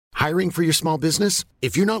Hiring for your small business?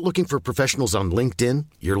 If you're not looking for professionals on LinkedIn,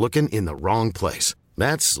 you're looking in the wrong place.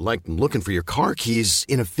 That's like looking for your car keys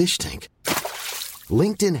in a fish tank.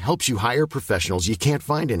 LinkedIn helps you hire professionals you can't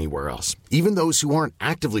find anywhere else, even those who aren't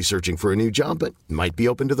actively searching for a new job but might be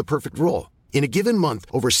open to the perfect role. In a given month,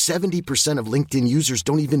 over 70% of LinkedIn users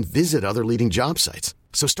don't even visit other leading job sites.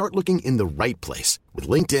 So start looking in the right place. With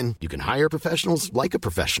LinkedIn, you can hire professionals like a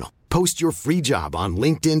professional. Post your free job on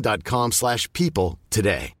linkedin.com/people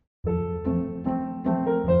today.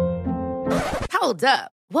 Hold up.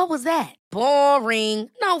 What was that? Boring.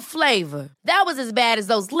 No flavor. That was as bad as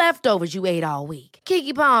those leftovers you ate all week.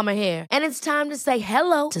 Keke Palmer here, and it's time to say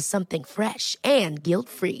hello to something fresh and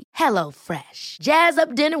guilt-free. Hello Fresh. Jazz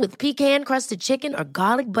up dinner with pecan-crusted chicken or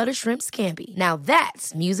garlic butter shrimp scampi. Now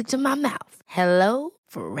that's music to my mouth. Hello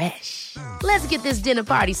Fresh. Let's get this dinner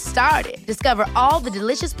party started. Discover all the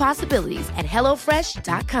delicious possibilities at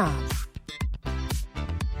hellofresh.com.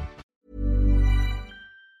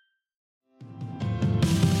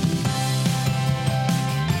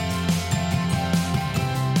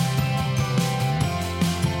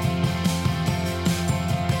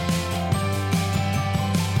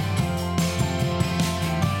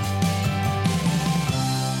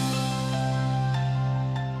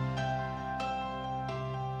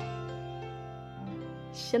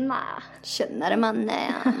 Tjenare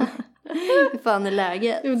mannen. Hur fan är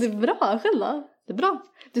läget? Jo, det är bra, själv då? Det är bra.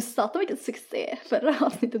 Du satte vilken succé förra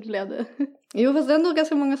avsnittet blev det. Jo, fast det är ändå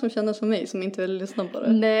ganska många som känner som mig som inte vill lyssna på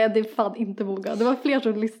det. Nej, det är fan inte många. Det var fler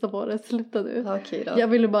som lyssnade på det. Sluta du. Okej då. Jag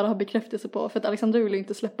ville bara ha bekräftelse på, för att Alexandra ville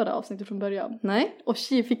inte släppa det avsnittet från början. Nej. Och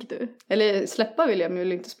tji fick du. Eller släppa vill jag, men jag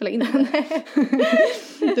vill inte spela in det.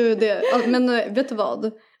 Du, det. Men vet du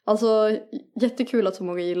vad? Alltså, jättekul att så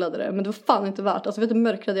många gillade det. Men det var fan inte värt. Alltså, vet du hur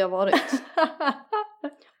mörkrad jag varit?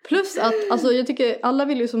 Plus att, alltså jag tycker alla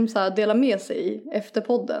vill ju som så här dela med sig efter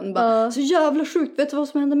podden. Bara, så jävla sjukt, vet du vad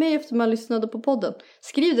som hände mig efter man lyssnade på podden?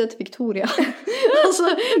 Skriv det till Victoria. Alltså,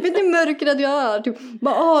 vet du hur mörkrad jag är? Typ,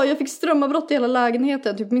 bara, jag fick strömavbrott i hela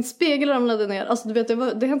lägenheten. Typ, min spegel ramlade ner. Alltså du vet, det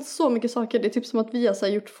har hänt så mycket saker. Det är typ som att vi har så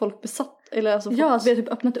här, gjort folk besatt. Eller, alltså, ja, vi har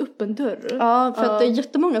typ öppnat upp en dörr. Ja, för att det är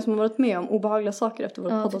jättemånga som har varit med om obehagliga saker efter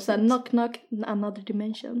vårt podd. Typ såhär, knock knock, another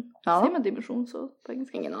dimension. Ja. Säger man dimension så på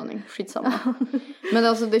engelska? Ingen aning, skitsamma. Men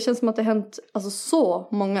alltså det känns som att det har hänt alltså, så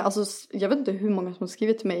många, alltså jag vet inte hur många som har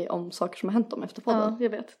skrivit till mig om saker som har hänt dem efter podden. Ja, jag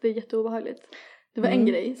vet, det är jätteobehagligt. Det var en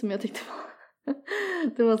grej som jag tyckte var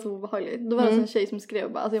det var så obehagligt. Då var det en tjej som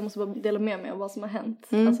skrev bara, alltså jag måste bara dela med mig av vad som har hänt.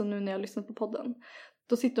 Alltså nu när jag har lyssnat på podden.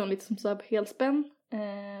 Då sitter hon lite som så här på helspänn.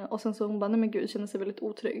 Och sen så hon bara, nej men gud, känner sig väldigt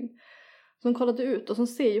otrygg. Så hon kollade ut och så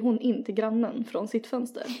ser ju hon in till grannen från sitt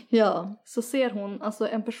fönster. Ja. Så ser hon alltså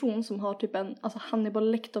en person som har typ en alltså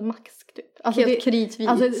Hannibal Lecter-mask typ. Alltså helt kritvit.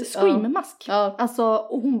 Alltså Scream-mask. Ja. Alltså,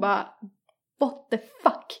 och hon bara, what the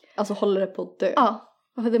fuck? Alltså håller det på att dö. Ja,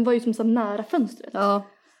 och den var ju som så nära fönstret. Ja.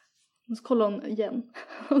 Och så kollar hon igen.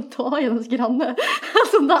 Och då har hennes granne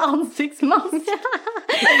sån där ansiktsmask.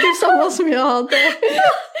 Det är samma som jag hade.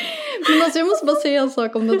 Men alltså jag måste bara säga en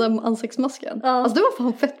sak om den där ansiktsmasken. Ja. Alltså det var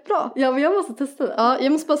fan fett bra. Ja, men jag måste testa det. Ja,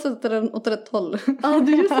 jag måste bara sätta den åt rätt håll. Ja,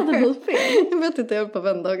 du just hade något fel. Jag vet inte, jag är på att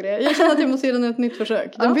vända och grejer. Jag känner att jag måste ge den ett nytt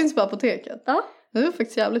försök. Den finns på apoteket. Ja. Det är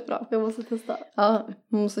faktiskt jävligt bra. Jag måste testa. Ja,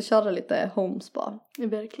 man måste köra lite home spa.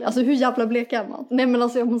 Verkligen. Alltså hur jävla blek är man? Nej men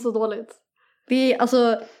alltså jag mår så dåligt. Det är,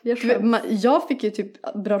 alltså, Jag jag fick ju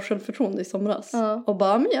typ bra självförtroende i somras. Ja. Och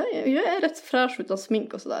bara, men jag är rätt fräsch utan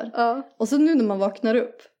smink och sådär. Ja. Och så nu när man vaknar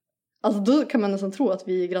upp. Alltså då kan man nästan tro att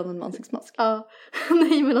vi är grannen med ansiktsmask. Ja.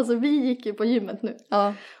 Nej men alltså vi gick ju på gymmet nu.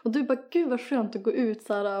 Ja. Och du bara, gud vad skönt att gå ut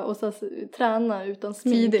så här, och så här, träna utan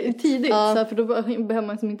smink. Tidigt. Ja. Så här, för då behöver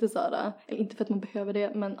man som inte så här, eller inte för att man behöver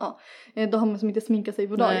det, men ja. Då har man som inte sminkat sig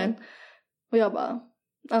på dagen. Nej. Och jag bara,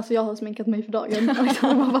 alltså jag har sminkat mig för dagen. Och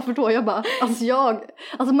jag bara, varför då? Jag bara,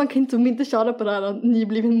 alltså man kan inte köra på det här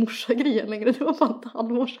nybliven morsa-grejen längre. Det var fan ett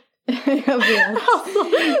halvår sedan. Jag vet. Alltså,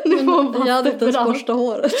 nu får man bara jag hade inte ens separat. borsta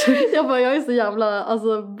håret. Jag är så jävla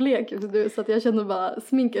alltså, blek just nu. Så att jag känner bara,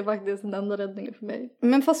 smink är faktiskt den enda räddningen för mig.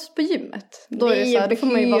 Men fast på gymmet. Då är det så här, då får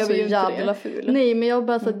man ju vara så jävla ful. Nej men jag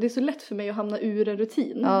bara så att det är så lätt för mig att hamna ur en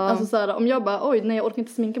rutin. Ja. Alltså så här, om jag bara, oj nej jag orkar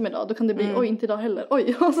inte sminka mig idag. Då kan det bli, oj inte idag heller.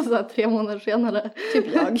 Oj, och så här 3 månader senare. Typ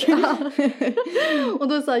jag. Och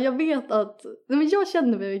då är det så här, jag vet att, nej, men jag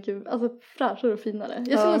känner mig mycket alltså, fräschare och finare.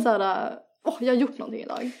 Jag känner så här, jag har gjort någonting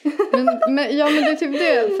idag. men det är typ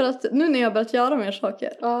det. För att nu när jag har börjat göra mer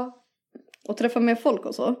saker. Ja. Och träffa mer folk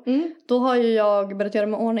och så. Då har ju jag börjat göra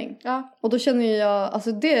med ordning. Ja. Och då känner jag,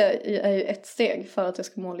 alltså det är ju ett steg för att jag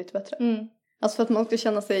ska må lite bättre. Alltså för att man ska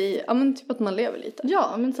känna sig, ja men typ att man lever lite.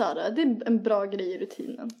 Ja, men så här, det är en bra grej i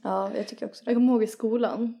rutinen. Ja, jag tycker också det. Jag kommer ihåg i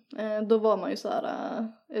skolan, då var man ju så här,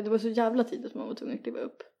 det var så jävla tidigt man var tvungen att kliva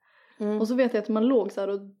upp. Och så vet jag att man låg så här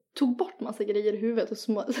och tog bort massa grejer i huvudet och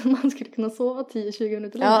så man skulle kunna sova 10-20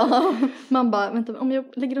 minuter längre. Ja. Man bara, vänta, om jag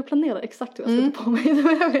lägger och planerar exakt hur jag ska ta på mig, då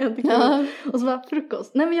är jag jättekul. Ja. Och så bara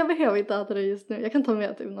frukost. Nej men jag behöver inte äta det just nu. Jag kan ta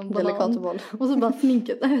med typ någon banan. Delicatoboll. Och så bara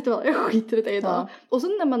sminket. Nej vet du vad, jag skiter i det idag. Ja. Och så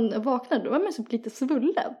när man vaknar då är man typ lite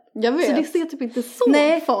svullen. Jag vet. Så det ser typ inte så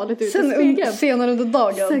farligt ut i sen spegeln. senare under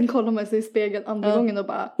dagen. Sen kollar man sig i spegeln andra gången och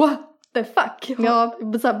bara, what the fuck? Ja.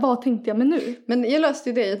 Så här, vad tänkte jag med nu? Men jag löste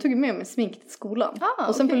ju det, jag tog med mig smink till skolan.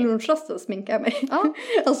 Och sen på lunchrasten sminkade jag mig.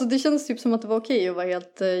 Alltså det kändes typ som att det var okej att vara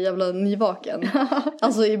helt jävla nyvaken.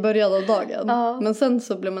 Alltså i början av dagen. Men sen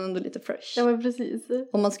så blev man ändå lite fresh. Ja men precis.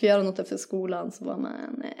 Om man ska göra något efter skolan så var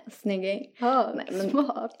man snygg. Nej, men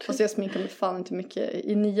smart. Fast jag sminkade mig fan inte mycket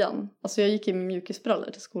i 9:an. Alltså jag gick i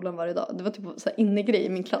mjukisbrallor till skolan varje dag. Det var typ så här innegrej i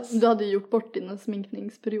min klass. Du hade ju gjort bort dina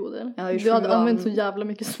sminkningsperioder. Ja, du hade använt så jävla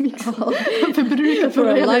mycket smink. Förbrukat för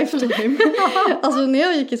en lifetime. Alltså när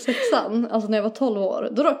jag gick i 6:an, alltså när jag var 12 år,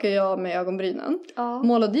 då rakade jag med ögonbrynen.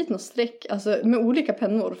 Målade dit något streck, alltså med olika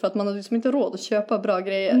pennor för att man hade liksom inte råd att köpa bra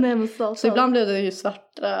grejer. Nej, men så ibland blev det ju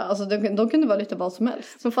svarta, alltså de kunde vara lite vad som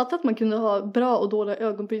helst. Men fatta att man kunde ha bra och dåliga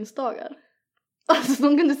ögonbrynsdagar. Alltså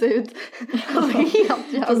de kunde se ut alltså,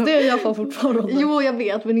 helt jävla... Fast det är jag fan fortfarande. Jo jag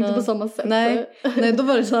vet, men inte på samma sätt. Nej, då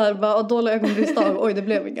var det så här, bara dåliga ögonbrynsdag, oj det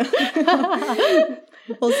blev inga.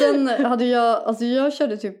 Och sen hade jag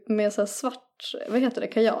körde typ med så här svart, vad heter det,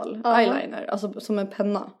 kajal, eyeliner, alltså som en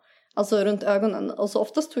penna. Alltså runt ögonen. Och så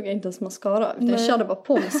oftast tog jag inte ens mascara, utan jag körde bara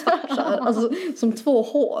på med svart så här, alltså som 2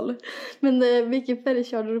 hål. Men vilken färg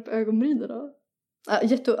körde du upp ögonbrynen då?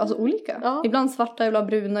 Alltså olika. Ibland svarta, ibland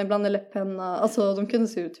bruna, ibland en läpppenna. Alltså de kunde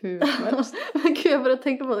se ut hur som helst. Gud jag började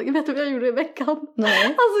tänka på det. Vet du vad jag gjorde i veckan? Nej.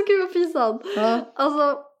 Alltså gud vad pinsamt.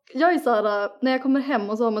 Alltså jag är så här, när jag kommer hem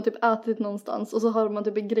och så har man typ ätit någonstans och så har man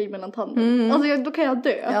typ en grej mellan tänderna. Alltså då kan jag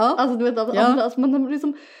dö. Alltså du vet att andra, alltså, man har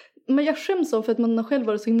liksom, men jag skäms om för att man har själv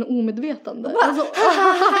varit så himla omedvetande. Alltså,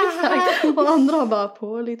 och andra har bara,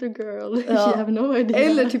 poor little girl, you have no idea.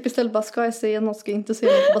 Eller typ istället bara, ska jag säga något, ska jag inte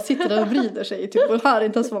säga något, bara sitter där och vrider sig typ, och hör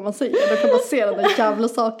inte ens vad man säger. Då kan man se den där jävla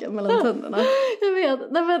saken mellan tänderna. Jag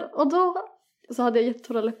vet, nej, men, och då så hade jag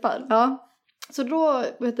jättetorra läppar. Så då,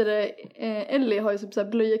 Ellie har ju typ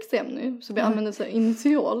såhär blöjeksem nu. Så vi använder såhär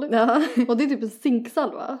Initiol. Och det är typ en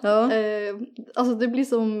zinksalva. Alltså det blir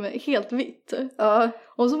som helt vitt.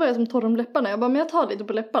 Och så var jag som torr om läpparna. Jag bara, men jag tar lite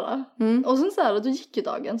på läpparna. Och sen så här, då gick ju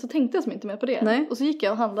dagen. Så tänkte jag som inte mer på det. Nej. Och så gick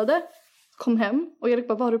jag och handlade. Kom hem. Och Erik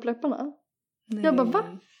bara, vad har du på läpparna? Nej. Jag bara, va?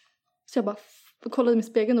 Så jag bara kollade i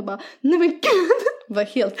spegeln och bara, nej men gud. Var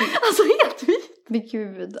helt vitt. Alltså helt vitt. Men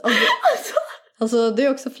gud. Alltså det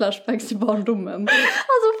är också flashbacks till barndomen.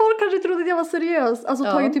 Alltså folk kanske trodde att jag var seriös. Alltså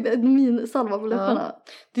tagit typ min salva på läpparna.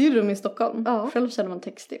 Det gjorde de i Stockholm. Själv kände man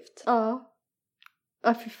textstift.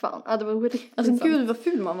 Fy fan. Det var riktigt. Alltså gud vad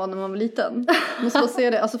ful man var när man var liten. Måste bara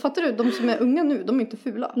säga det. Alltså fattar du, de som är unga nu, de är inte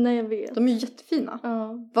fula. Nej jag vet. De är jättefina.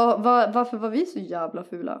 Varför var vi så jävla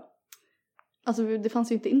fula? Alltså det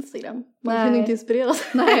fanns ju inte Instagram. Man kunde inte inspireras.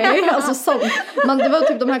 Nej, alltså sånt. Det var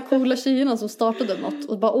typ de här coola tjejerna som startade något.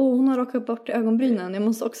 Och bara, hon har rakat bort ögonbrynen. Jag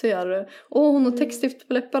måste också göra det. Hon har textstift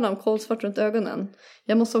på läpparna och kolsvart runt ögonen.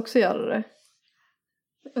 Jag måste också göra det.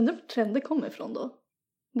 Undrar var trender kommer ifrån då?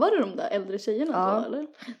 Var det de där äldre tjejerna då eller?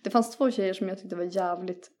 Det fanns 2 tjejer som jag tyckte var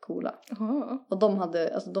jävligt coola. Och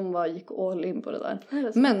de gick all in på det där.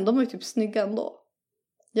 Men de var ju typ snygga ändå.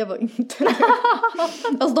 Jag var inte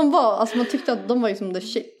alltså man tyckte att de var ju som the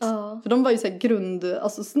shit. För de var ju så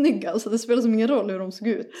här snygga. Så det spelar som ingen roll hur de såg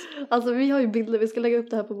ut. Alltså vi har ju bilder, vi ska lägga upp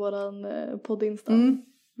det här på våran podd Insta. Vi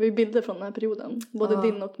har ju bilder från den här perioden. Både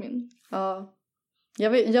din och min.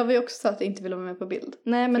 Jag var ju också så att jag inte ville vara med på bild.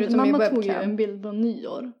 Nej men förutom mamma tog ju en bild på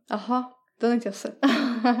nyår. Aha, den har inte jag sett.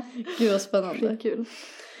 Gud vad spännande. Det är kul.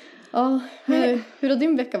 Hur har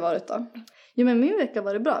din vecka varit då? Jo men min vecka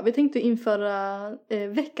var det bra. Vi tänkte införa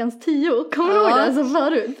veckans 10. Kommer du ihåg det alltså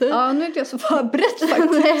förut? Ja, nu är inte jag så förberett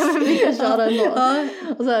faktiskt. Nej men vi kan köra ändå.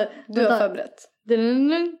 Och så här, du har förberett.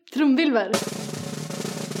 Trumvilver.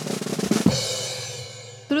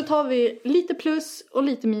 Så då tar vi lite plus och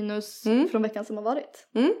lite minus från veckan som har varit.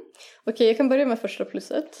 Okej, jag kan börja med första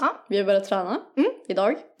plusset. Vi har börjat träna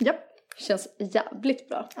idag. Japp. Känns jävligt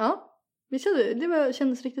bra. Det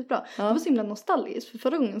kändes riktigt bra. Det var så himla nostalgiskt. För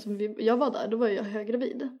förra gången som jag var där, då var jag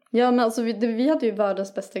höggravid. Ja, men alltså vi hade ju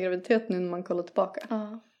världens bästa graviditet nu när man kollar tillbaka.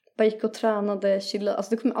 Bara gick och tränade, chillade.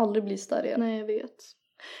 Alltså det kommer aldrig bli så där igen. Nej, jag vet.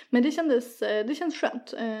 Men det känns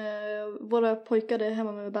skönt. Våra pojkar är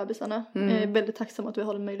hemma med bebisarna. Jag är väldigt tacksam att vi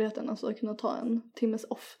har den möjligheten. Alltså att kunna ta en timmes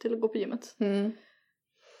off till att gå på gymmet.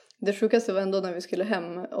 Det sjukaste var ändå när vi skulle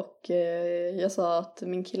hem och jag sa att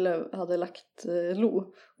min kille hade lagt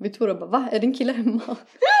Lo. Vi tog och bara, va? Är din kille hemma?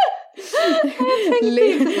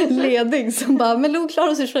 Ledig som bara, men Lo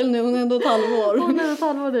klarar sig själv nu, hon är ändå ett halvår. Hon är ett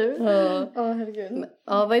halvår nu. Ja, herregud.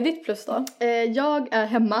 Ja, vad är ditt plus då? Jag är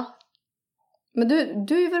hemma. Men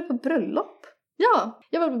du är ju väl på bröllop? Ja,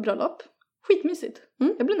 jag var på bröllop. Skitmysigt.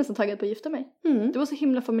 Jag blev nästan taggad på att gifta mig. Det var så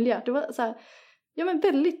himla familjärt. Det var så här, ja men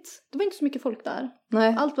väldigt, det var inte så mycket folk där.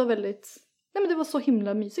 Nej. Allt var väldigt, nej men det var så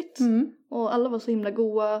himla mysigt. Och alla var så himla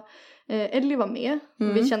goa. Ellie var med.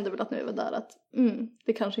 Och vi kände väl att när vi var där att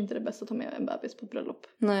det kanske inte är det bästa att ta med en bebis på ett bröllop.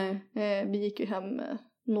 Nej. Vi gick ju hem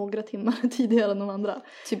några timmar tidigare än de andra.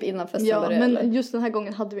 Typ innan festen började. Men eller? just den här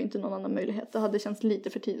gången hade vi inte någon annan möjlighet. Det hade känts lite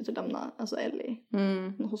för tidigt att lämna alltså Ellie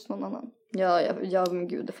hos någon annan. Ja men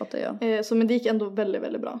gud, det fattar jag. Så men det gick ändå väldigt,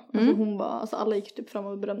 väldigt bra. Alltså hon var, alltså alla gick typ fram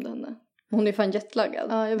och berömde henne. Hon är fan jetlaggad.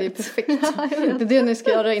 Ja, jag vet. Det är perfekt. Det är det ni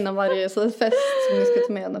ska göra innan varje fest som ni ska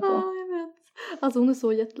ta med henne på. Ja, jag vet. Alltså hon är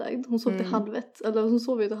så jetlagd. Hon sov till 1:30. Eller hon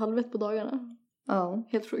sov ju till 1:30 på dagarna. Ja.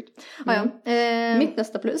 Helt sjukt. Mitt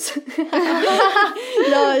nästa plus.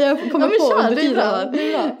 jag kommer på under tiden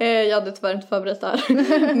här. Jag hade tyvärr inte förberett det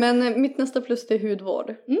här. Men mitt nästa plus är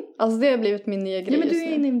hudvård. Alltså det har blivit min nya grej. Ja, men du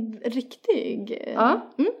är inne i en riktig...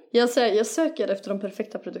 Ja. Jag söker efter de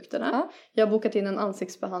perfekta produkterna. Jag har bokat in en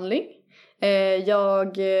ansiktsbehandling.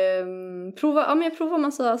 Jag provar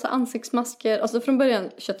massa alltså ansiktsmasker. Alltså från början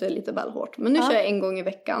köpte jag lite väl hårt. Men nu kör jag en gång i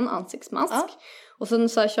veckan ansiktsmask. Och sen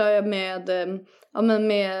så här kör jag med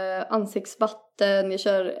ansiktsvatten. Jag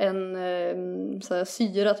kör en så här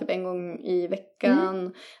syra typ en gång i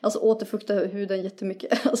veckan. Alltså återfukta huden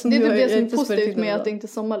jättemycket. Alltså, det är typ det som är positivt med att det inte är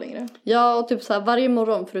sommar längre. Ja, och typ så här varje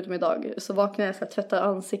morgon förutom idag så vaknar jag så här, tvättar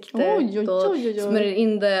ansiktet och smörjer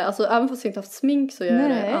in det. Alltså även fast jag inte haft smink så gör jag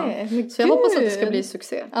det. Ja. Så jag hoppas att det ska bli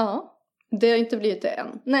succé. Ja. Det har inte blivit det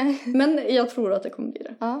än. Nej. Men jag tror att det kommer bli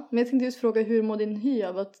det. Ja, men jag tänkte just fråga hur mår din hy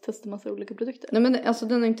av att testa massa olika produkter? Nej men alltså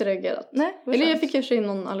den har inte reagerat. Nej. Eller jag fick kanske in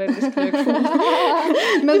någon allergisk reaktion.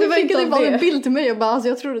 Men det var inte bara en bild till mig och bara alltså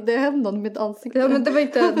jag tror det hände något med mitt ansikte. Ja men det var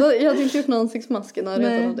inte, jag hade inte gjort någon ansiktsmask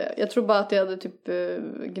redan av det. Jag tror bara att jag hade typ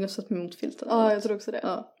gnussat mig mot filten. Ja, jag tror också det.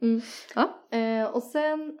 Ja. Och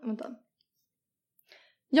sen, vänta.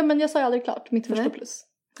 Ja men jag sa ju aldrig klart mitt första plus.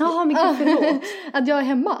 Jaha, men gud förlåt. Att jag är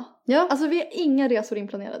hemma. Ja. Alltså vi har inga resor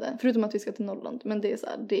inplanerade. Förutom att vi ska till Norrland. Men det är så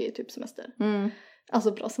här, det är typ semester.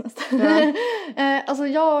 Alltså bra semester. Ja. Alltså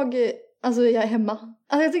jag är hemma.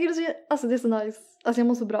 Alltså jag tycker det är så nice. Alltså jag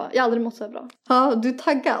mår så bra. Jag har aldrig mått så här bra. Ja, du är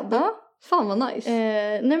taggad. Ja. Fan vad nice.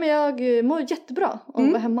 Nej men jag mår jättebra om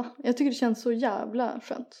att vara hemma. Jag tycker det känns så jävla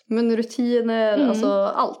skönt. Men rutiner, alltså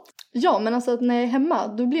allt. Ja, men alltså att när jag är hemma,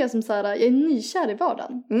 då blir jag som så här, jag är nykär i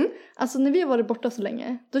vardagen. Alltså när vi har varit borta så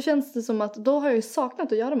länge, då känns det som att då har jag ju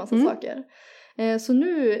saknat att göra massa saker. Så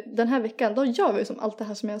nu, den här veckan, då gör vi ju som allt det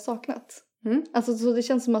här som jag har saknat. Alltså så det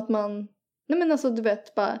känns som att man, nej men alltså du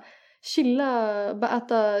vet, bara chilla, bara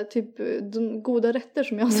äta typ de goda rätter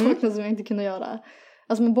som jag har saknat som jag inte kunde göra.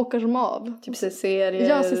 Alltså man bockar som av. Typ se serier.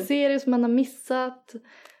 Ja, se serier som man har missat.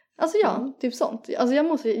 Alltså typ sånt. Alltså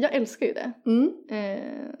jag älskar ju det.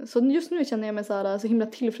 Så just nu känner jag mig så himla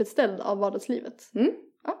tillfredsställd av vardagslivet.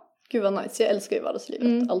 Ja. Gud vad nice, jag älskar ju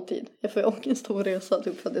vardagslivet, alltid. Jag får ju ångest av att resa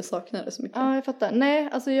typ för att jag saknar det så mycket. Ja, jag fattar. Nej,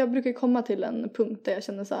 alltså jag brukar komma till en punkt där jag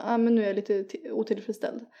känner så här, men nu är jag lite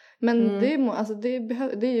otillfredsställd. Men det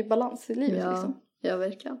är ju balans i livet liksom. Ja,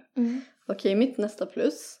 verkligen. Okej, mitt nästa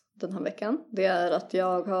plus den här veckan, det är att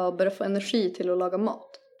jag har börjat få energi till att laga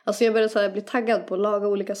mat. Alltså jag började bli taggad på att laga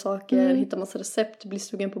olika saker, hitta massa recept, bli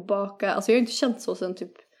sugen på att baka. Alltså jag har inte känt så sen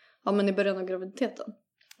typ, i början av graviditeten.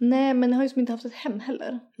 Nej, men jag har ju inte haft ett hem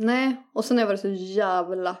heller. Nej, och sen har jag varit så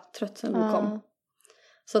jävla trött sen vi kom.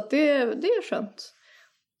 Så att det är skönt.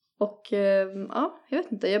 Och jag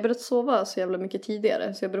vet inte, jag började sova så jävla mycket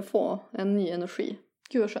tidigare. Så jag började få en ny energi.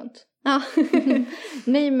 Gud vad skönt. Ja.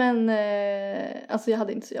 Nej men, alltså jag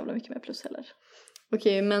hade inte så jävla mycket mer plus heller.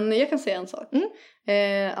 Okej, men jag kan säga en sak.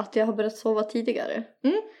 Att jag har börjat sova tidigare.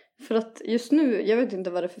 För att just nu, jag vet inte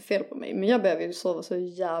vad det är för fel på mig. Men jag behöver ju sova så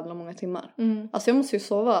jävla många timmar. Alltså jag måste ju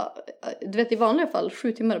sova, du vet i vanliga fall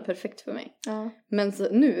 7 timmar är perfekt för mig. Men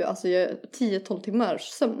nu, alltså 10-12 timmar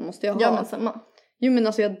sömn måste jag ha. Ja men samma. Jo men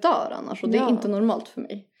alltså jag dör annars och det är inte normalt för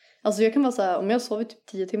mig. Alltså jag kan vara så här, om jag sover typ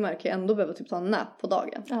 10 timmar kan jag ändå behöva typ ta en nap på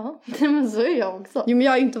dagen. Ja, men så är jag också. Jo men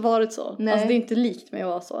jag har inte varit så. Nej. Alltså det är inte likt mig att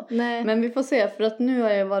vara så. Nej. Men vi får se, för att nu har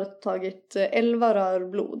jag varit tagit 11 rör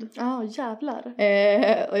blod. Ja, jävlar.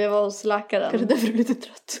 Och jag var hos läkaren. Kanske därför du blir lite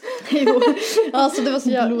trött. Jo, alltså det var så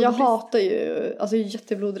jag Blodbrist. hatar ju, alltså jag är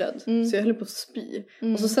jätteblodrädd. Så jag höll på att spy.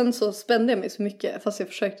 Och så sen så spände jag mig så mycket fast jag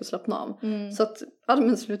försökte slappna av. Så att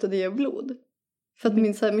allmänt slutade jag blod. För att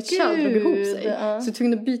mitt kärl drog ihop sig. Så jag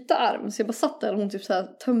tvingade byta arm. Så jag bara satt där och hon typ så här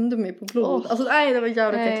tömde mig på blod. Alltså nej, det var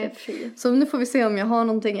jävligt äckligt. Så nu får vi se om jag har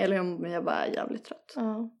någonting eller om jag bara är jävligt trött.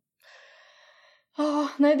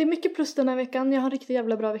 Nej, det är mycket plus den här veckan. Jag har en riktigt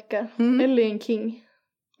jävla bra vecka. Ellie är en king.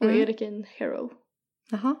 Och Erik är en hero.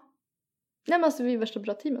 Jaha. Nej men alltså vi är värsta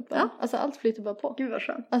bra teamet bara. Alltså allt flyter bara på. Gud vad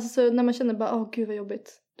skönt. Alltså så när man känner bara, gud vad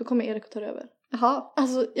jobbigt. Då kommer Erik och tar över. Jaha.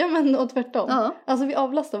 Alltså, ja men och tvärtom. Ja. Alltså vi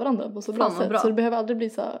avlastar varandra på så bra sätt. Bra. Så det behöver aldrig bli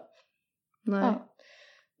så här. Nej. Ja.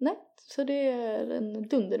 Nej, så det är en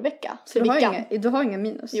dundervecka. Så du har inga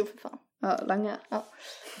minus? Jo för fan. Ja, länge. Ja.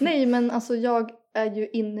 Nej men alltså jag är ju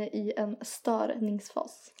inne i en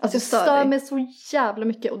störningsfas. Alltså jag stör stör dig. mig så jävla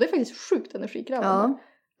mycket. Och det är faktiskt sjukt energikrävande. Ja.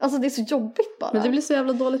 Alltså det är så jobbigt bara. Men det blir så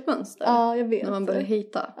jävla dåligt mönster. Ja, jag vet. När man börjar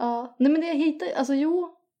hejta. Ja. Nej men det jag hatar, alltså jo.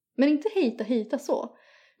 Men inte hejta så.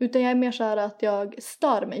 Utan jag är mer så här att jag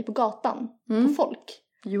stör mig på gatan. På folk.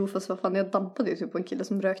 Jo fast vad fan, jag dampade ju typ på en kille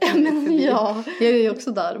som rökte. Ja. Jag är ju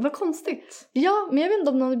också där. Vad konstigt. Ja, men jag vet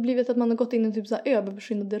inte om det har blivit att man har gått in i en typ så här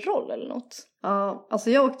överbeskyddande roll eller något. Ja, alltså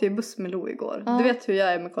jag åkte ju buss med Lo igår. Du vet hur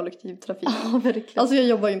jag är med kollektivtrafik. Ja, verkligen. Alltså jag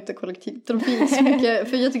jobbar ju inte kollektivtrafik så mycket.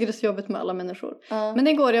 För jag tycker det är så jobbigt med alla människor. Men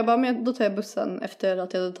igår jag bara, då tar jag bussen efter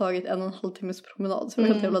att jag hade tagit 1,5 timmes promenad. Så jag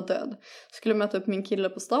var helt jävla död. Skulle möta upp min kille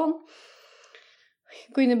på stan.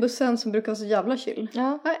 Gå in i bussen som brukar vara så jävla chill.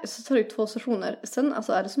 Ja. Nej, så tar det 2 stationer. Sen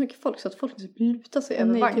alltså, är det så mycket folk så att folk typ lutar sig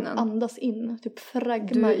över vagnen. Typ andas in. Typ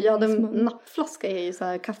fragma Jag hade en nappflaska i så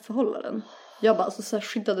här kaffehållaren. Jag bara alltså, så här,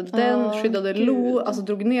 skyddade den, skyddade Lo. Alltså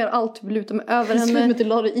drog ner allt, typ lutade mig över henne. Som att du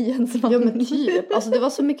la det i hennes vagn. Ja men typ. Alltså det var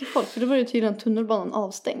så mycket folk. För det var ju tydligen tunnelbanan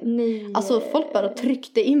avstängd. Nej. Alltså folk bara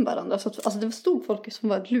tryckte in varandra. Så att, alltså det stod folk som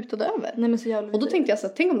var lutade över. Nej men så jävla. Och då tänkte jag så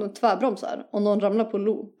här, tänk om de tvärbromsar. Och någon ramlar på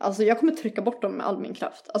Lo. Alltså jag kommer trycka bort dem med all min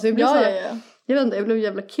kraft. Alltså jag blev så här, ja. Jag vet inte, jag blev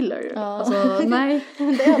jävla killer. Ja. Alltså nej.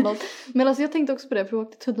 Det är något. Men alltså jag tänkte också på det för jag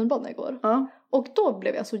åkte tunnelbana igår. Ja. Och då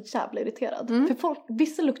blev jag så jävla irriterad. För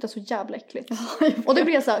vissa luktar så jävla äckligt. Och det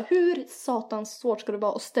blev så här, hur satans svårt ska det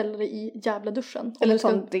vara att ställa dig i jävla duschen? Eller ta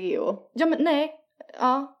en deo. Ja men nej.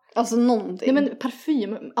 Ja. Alltså någonting. Nej men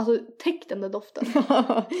parfym, alltså täck den där doften.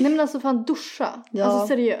 Nej men alltså fan duscha. Ja. Alltså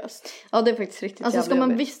seriöst. Ja det är faktiskt riktigt alltså jävla ska man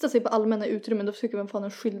jobbigt. vistas sig på allmänna utrymmen då försöker man få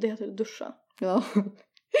en skyldighet att duscha. Ja.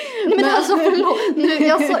 Nej men alltså förlåt.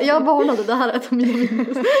 Nu, jag varnade, det här är ett av mina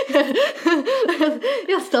minus.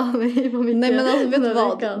 Jag stör mig på mitt. Nej men alltså vet du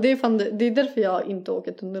vad? Det är därför jag inte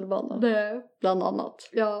åker tunnelbana. Det. Bland annat.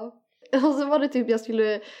 Ja. Och så var det typ jag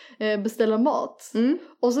skulle beställa mat.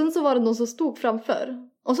 Och sen så var det någon som stod framför.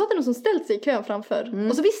 Och så hade någon som ställt sig i kön framför.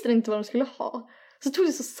 Och så visste den inte vad de skulle ha. Så tog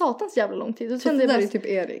det så satans jävla lång tid. Då så det där är typ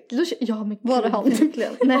Erik. Ja men var det han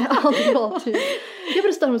verkligen? Nej, han var typ. Jag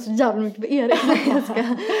började störa mig så jävla mycket på Erik.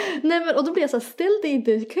 Nej men och då blev jag så här, ställ dig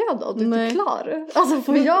inte i kö då, du är inte klar. Alltså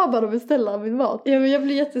får jag bara beställa min mat? Ja men jag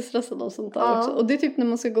blir jättestressad av sånt där också. Och det är typ när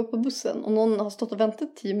man ska gå på bussen och någon har stått och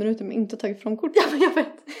väntat 10 minuter men inte tagit fram kort. Ja men jag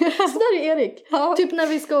vet. Så där är Erik. Typ när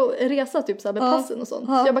vi ska resa typ så här med passen och sånt.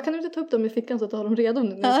 Så jag bara, kan du inte ta upp dem i fickan så att du har dem redo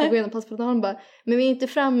nu när vi ska gå igenom pass? För då har de bara, men vi är inte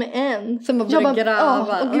framme än. Sen bara börjar gräva.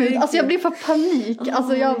 Gud, alltså jag blir för panik.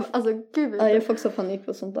 Alltså gud. Ja, jag får också panik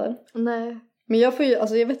på sånt där. Nej. Men jag får ju,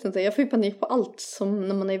 alltså jag vet inte, jag får ju panik på allt som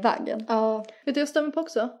när man är i vägen. Ja. Vet du jag stämmer på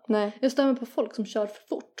också? Nej. Jag stämmer på folk som kör för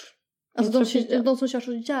fort. Alltså de som kör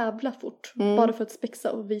så jävla fort. Bara för att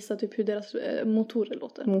spexa och visa typ hur deras motorer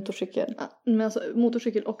låter. Motorcykel. Ja, men alltså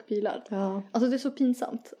motorcykel och bilar. Ja. Alltså det är så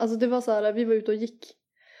pinsamt. Alltså det var så här, vi var ute och gick.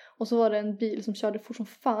 Och så var det en bil som körde fort som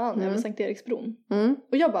fan över Sankt Eriksbron.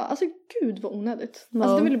 Och jag bara, alltså gud vad onödigt. Ja.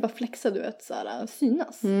 Alltså det ville bara flexa, du vet, så här,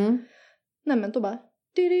 synas. Nej men då bara,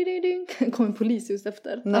 kom en polis just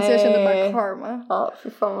efter. Nej. Alltså jag kände bara karma. Ja, för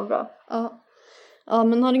fan vad bra. Ja,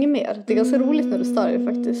 men har inget mer? Det är ganska roligt när du stör dig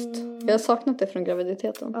faktiskt. Jag har saknat det från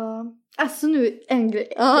graviditeten. Ja. Alltså nu en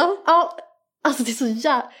grej. Ja. Alltså det är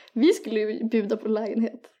så vi skulle ju bjuda på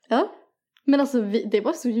lägenhet. Ja. Men alltså det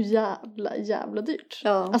var så jävla dyrt.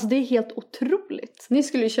 Ja. Alltså det är helt otroligt. Ni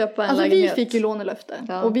skulle ju köpa en lägenhet. lägenhet. Vi fick ju lånelöfte.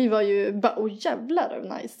 Ja. Och vi var ju bara,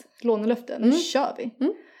 jävlar nice. Lånelöfte, nu kör vi.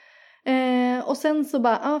 Och sen så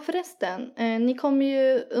bara, förresten. Ni kommer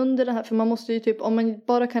ju under det här, för man måste ju typ, om man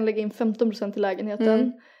bara kan lägga in 15% i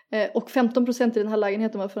lägenheten. Och 15% i den här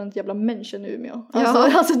lägenheten var för en jävla människa i Umeå.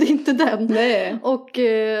 Alltså det är inte den. Nej. Och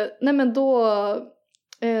nej men då...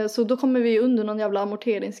 Så då kommer vi under någon jävla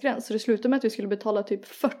amorteringsgräns. Så det slutade med att vi skulle betala typ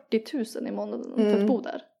 40 000 i månaden för att bo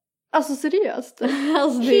där. Alltså seriöst.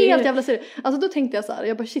 Alltså, helt jävla seriöst. Alltså då tänkte jag så här.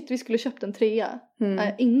 Jag bara shit, vi skulle köpt en 3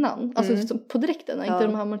 innan. Alltså på direkten när inte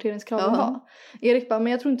de här amorteringskraven var. Erik bara,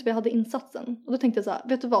 men jag tror inte vi hade insatsen. Och då tänkte jag så här,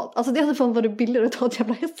 vet du vad? Alltså det hade fan varit billigare att ta ett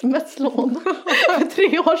jävla sms-lån för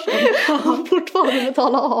 3 år sedan. Och fortfarande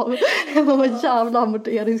betala av. Det var jävla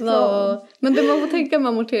amorteringskraven. Men det man får tänka med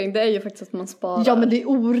amortering, det är ju faktiskt att man sparar. Ja men det är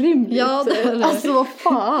orimligt. Ja, det är det. Alltså vad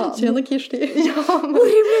fan. Tjena Kirsti. Ja, men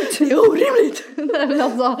orimligt. Det är orimligt. Nej, men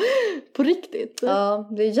alltså på riktigt. Ja,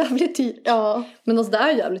 det är jävligt dyrt. Ja. Men alltså det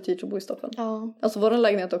är jävligt dyrt att bo i Stockholm. Ja. Alltså vår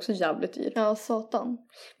lägenhet är också jävligt dyr. Ja, satan.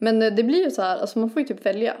 Men det blir ju så här, alltså man får ju typ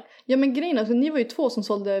välja. Ja men grejen är, alltså, ni var ju 2 som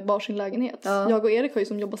sålde varsin lägenhet. Ja. Jag och Erik har ju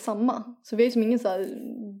som jobbar samma. Så vi är ju som ingen så här,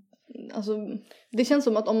 alltså det känns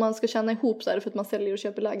som att om man ska tjäna ihop så är det för att man säljer och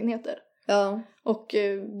köper lägenheter. Ja. Och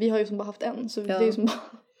vi har ju som bara haft en, så det är ju som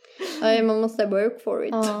bara... Nej, man måste work for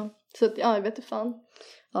it. Ja, så att, ja jag vet inte fan.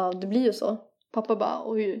 Ja, det blir ju så. Pappa bara,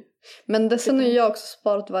 oj. Men dessutom har jag också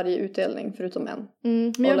sparat varje utdelning förutom en.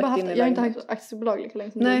 Men jag har bara haft, jag har inte haft aktiebolag lika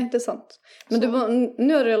länge som Nej, det är sant. Men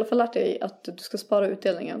nu har du i alla fall lärt dig att du ska spara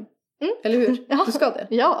utdelningen. Eller hur? Ja. Du ska det?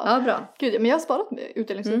 Ja. Ja, bra. Gud, men jag har sparat med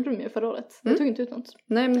utdelningsutrymme förra året. Jag tog inte ut något.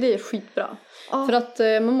 Nej, men det är skitbra. För att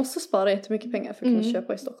man måste spara jättemycket pengar för att kunna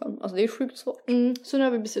köpa i Stockholm. Alltså det är sjukt svårt. Så nu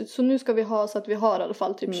har vi beslutat. Så nu ska vi ha så att vi har i alla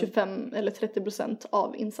fall typ 25 eller 30%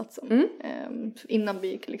 av insatsen. Innan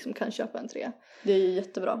vi liksom kan köpa en 3. Det är ju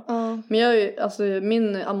jättebra. Men jag är ju, alltså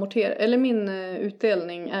min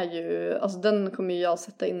utdelning är ju, alltså den kommer jag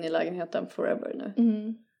sätta in i lägenheten forever nu.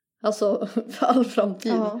 Alltså för all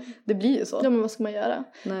framtid. Det blir ju så. Ja, men vad ska man göra?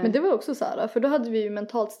 Nej. Men det var också så här, för då hade vi ju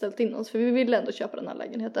mentalt ställt in oss. För vi ville ändå köpa den här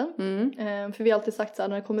lägenheten. För vi har alltid sagt så här,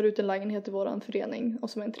 när det kommer ut en lägenhet i våran förening och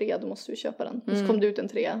som är en 3, då måste vi köpa den. Och så kom det ut en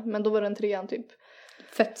 3, men då var den 3 typ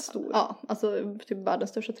fett stor. Ja, alltså typ världens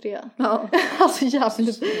största 3. Ja. Alltså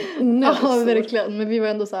jävligt onödigt ja, stor. verkligen. Men vi var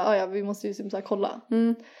ändå så här, ja vi måste ju så här kolla.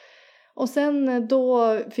 Och sen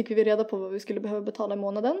då fick vi reda på vad vi skulle behöva betala i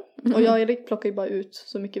månaden. Och jag och Erik plockar ju bara ut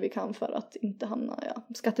så mycket vi kan för att inte hamna,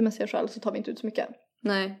 skattemässiga skäl så tar vi inte ut så mycket.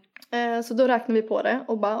 Nej. Så då räknar vi på det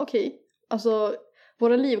och bara okej, alltså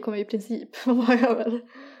våra liv kommer i princip vara över.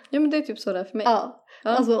 Ja men det är typ så där för mig. Ja.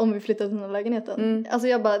 Alltså om vi flyttar till den här lägenheten. Alltså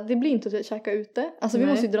jag bara, det blir inte att käka ute. Alltså vi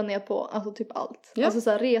måste ju dra ner på alltså typ allt. Ja. Alltså så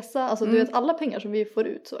här, resa, alltså du vet alla pengar som vi får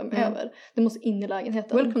ut så över. Det måste in i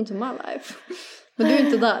lägenheten. Welcome to my life. Men du är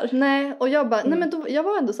inte där. Nej, och jag bara, nej men då, jag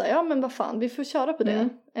var ändå så här, ja men vad fan, vi får köra på det.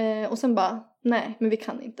 Och sen bara, nej men vi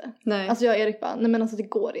kan inte. Nej. Alltså jag och Erik bara, nej men alltså det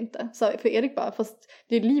går inte. Så för Erik bara, fast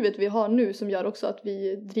det är livet vi har nu som gör också att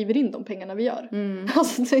vi driver in de pengarna vi gör.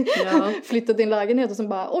 Alltså flyttat till en lägenhet och sen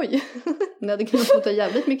bara, oj. Ni hade kunnat fota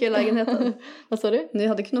jävligt mycket i lägenheten. Vad sa du? Ni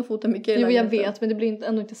hade kunnat fota mycket i lägenheten. lägenheten. Jo jag vet, men det blir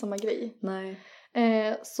ändå inte samma grej. Nej.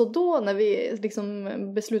 Så då när vi liksom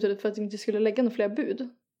beslutade för att vi inte skulle lägga några fler bud.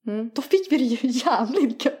 Då fick vi det ju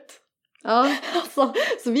jävligt gött. Ja. Alltså,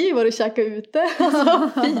 så vi var och käkade ute. Alltså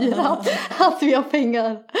firat att vi har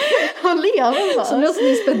pengar att leva för. Så nu har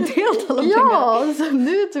ni spenderat alla pengar. Ja, så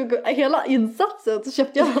nu tog hela insatsen så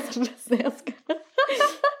köpte jag en massa fläsk.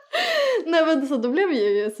 Nej men så då blev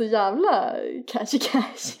vi ju så jävla cash.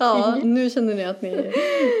 Ja, nu känner ni att ni...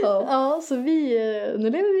 Ja, så nu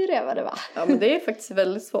lever vi revare va? Ja men det är faktiskt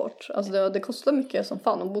väldigt svårt. Alltså det kostar mycket som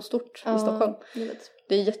fan att bo stort i Stockholm.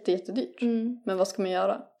 Det är jättedyrt. Men vad ska man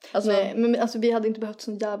göra? Alltså, nej, men alltså, vi hade inte behövt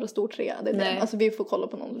sån jävla stor 3. Alltså vi får kolla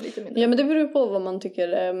på någon lite mindre. Ja men det beror på vad man tycker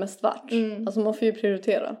är mest värt. Alltså man får ju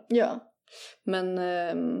prioritera. Ja. Men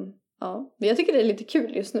ja, jag tycker det är lite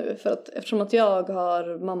kul just nu. För att eftersom att jag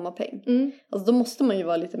har mammapeng. Alltså då måste man ju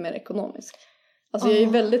vara lite mer ekonomisk. Alltså jag är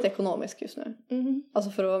ju väldigt ekonomisk just nu.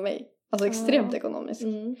 Alltså för att vara mig. Alltså extremt ekonomisk.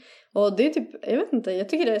 Och det är typ, jag vet inte, jag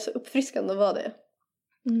tycker det är så uppfriskande att vara det.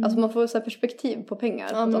 Alltså man får så här perspektiv på pengar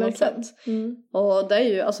på ett annat sätt. Och det är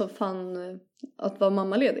ju alltså fan att vara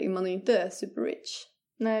mammaledig, man är ju inte super rich.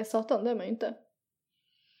 Nej satan, det är man ju inte.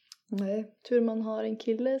 Nej. Tur man har en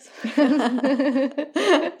kille.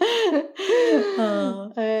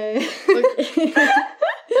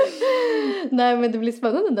 Nej men det blir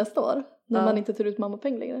spännande nästa år. När man inte tar ut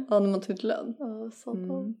mammapeng längre. Ja, när man tar ut lön. Ja,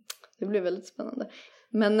 satan. Det blir väldigt spännande.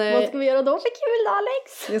 Men, vad ska vi göra då för kul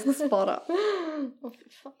Alex? Jag ska spara.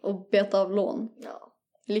 Och beta av lån. Ja.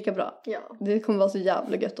 Lika bra. Ja. Det kommer vara så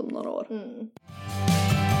jävla gött om några år.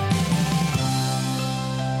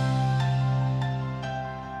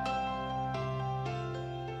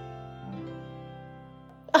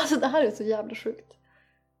 Alltså det här är så jävla sjukt.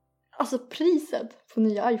 Alltså priset på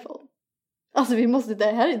nya iPhone. Alltså vi måste, det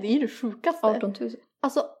är ju det sjukaste. 18 000.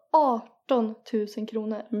 Alltså 18 000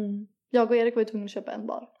 kronor. Jag och Erik var ju tvungna att köpa en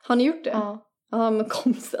bar. Har ni gjort det? Ja. Ja, men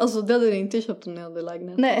konstigt. Alltså det hade ni inte köpt om ni hade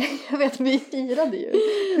lägenhet. Nej, jag vet, vi firade ju.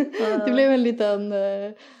 Det blev en liten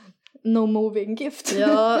no moving gift.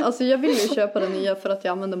 Ja, alltså jag vill ju köpa den nya för att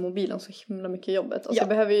jag använder mobilen så himla mycket i jobbet. Alltså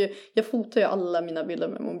jag fotar ju alla mina bilder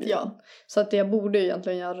med mobilen. Ja. Så att jag borde ju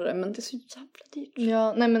egentligen göra det, men det är så jävla dyrt.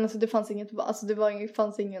 Ja, nej men alltså det fanns inget, alltså det var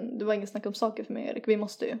ingen snack om saker för mig och Erik. Vi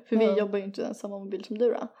måste ju, för vi jobbar ju inte i samma mobil som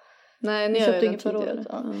du då. Nej, ni Vi har köpte ju ingen förra tidigare. året.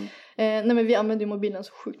 Ja. Nej men vi använder ju mobilen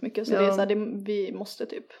så sjukt mycket så det är så här, vi måste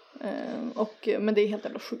typ. Men det är helt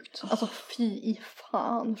jävla sjukt. Alltså fy i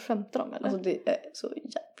fan, skämtar de eller? Alltså det är så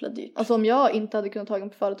jävla dyrt. Alltså om jag inte hade kunnat ta den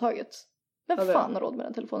på företaget, vem fan har råd med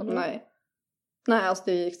den telefonen? Nej, alltså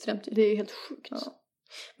det är extremt dyrt. Det är helt sjukt. Ja.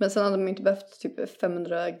 Men sen hade man inte behövt typ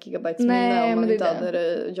 500 gigabytes Nej, minne om man men inte det är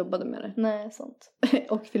hade jobbat med det. Nej, sant.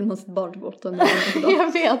 Och filmat sitt barn till borta.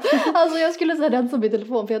 Jag vet. Alltså jag skulle säga rensa min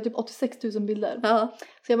telefon för jag har typ 86 000 bilder. Ja.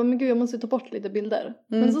 Så jag bara, men gud jag måste ta bort lite bilder.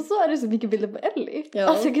 Men så är det så mycket bilder på Ellie. Ja.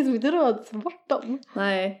 Alltså jag kan inte råd att ta bort dem.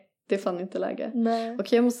 Nej, det är fan inte läge. Nej.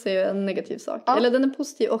 Okej, jag måste säga en negativ sak. Ja. Eller den är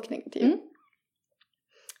positiv och negativ.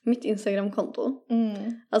 Mitt Instagramkonto.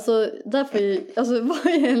 Alltså därför, alltså vad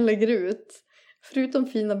jag än lägger ut, förutom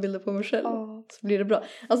fina bilder på mig själv, så blir det bra.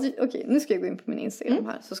 Alltså okej, nu ska jag gå in på min Instagram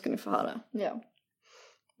här så ska ni få höra. Ja.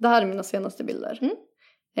 Det här är mina senaste bilder.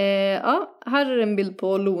 Ja, här är en bild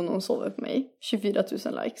på Lo när hon sover på mig. 24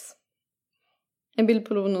 000 likes. En bild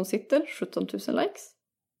på Lo när hon sitter. 17 000 likes.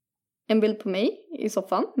 En bild på mig i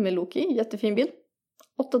soffan med Loki. Jättefin bild.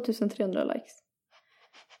 8 300 likes.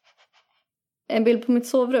 En bild på mitt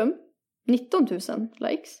sovrum. 19 000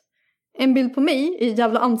 likes. En bild på mig i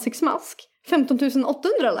jävla ansiktsmask. 15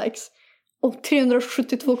 800 likes. Och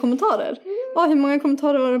 372 kommentarer. Hur många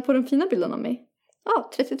kommentarer var det på den fina bilden av mig?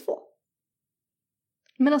 32.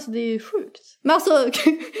 Men alltså det är ju sjukt. Men alltså,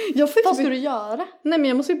 vad ska du göra? Nej men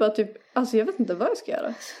jag måste ju bara typ, alltså jag vet inte vad jag ska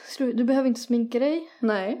göra. Du behöver inte sminka dig.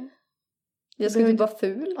 Nej. Jag ska inte vara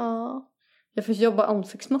ful. Ja. Jag får jobba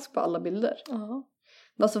ansiktsmask på alla bilder. Ja.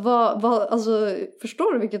 Alltså alltså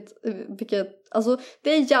förstår du vilket, alltså det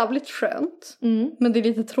är jävligt skönt. Men det är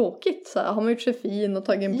lite tråkigt så här. Har man gjort sig fin och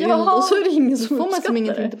tagit en bild och så är det ingen som får man som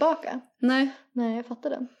ingenting det. Tillbaka. Nej, jag fattar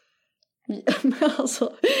det. Men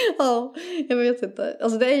alltså, jag vet inte.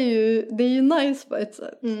 Alltså det är ju nice på ett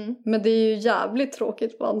sätt. Men det är ju jävligt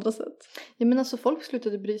tråkigt på andra sätt. Ja men alltså folk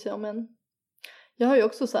slutade bry sig om en. Jag har ju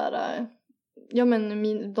också så här. Ja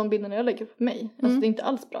men de bilderna jag lägger på mig. Alltså det är inte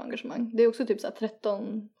alls bra engagemang. Det är också typ så här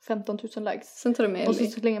 13-15 000 likes. Sen tar du med Ellie. Och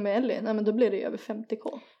så slänger jag med Ellie. Nej men då blir det ju över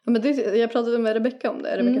 50k. Ja, men jag pratade med Rebecca om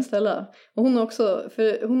det. Rebecca Stella. Och hon också.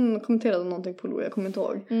 För hon kommenterade någonting på Lo. Jag kommer inte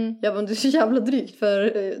ihåg. Jag bara, det är så jävla drygt.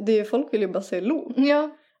 För folk vill ju bara se Lo.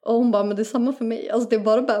 Ja. Och hon bara, men det är samma för mig. Alltså det är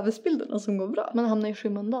bara bebisbilderna som går bra. Man hamnar i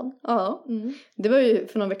skymundan. Ja. Det var ju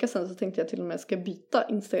för några veckor sedan så tänkte jag till och med ska byta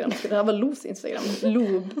Instagram. Det här var Los Instagram.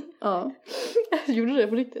 Lob. Ja. Gjorde det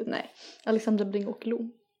på riktigt? Nej. Alexandra Bring och Lo.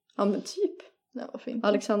 Ja men typ. Ja vad fint.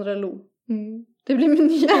 Alexandra Lo. Det blir min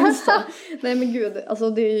nya Insta. Nej men gud. Alltså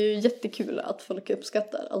det är ju jättekul att folk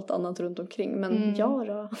uppskattar allt annat runt omkring. Men ja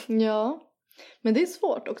då. Ja. Men det är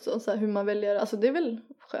svårt också så här, hur man väljer. Alltså det är väl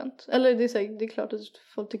skönt. Eller det är klart att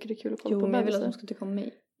folk tycker det är kul att kolla på. Jo men jag vill att de ska tycka om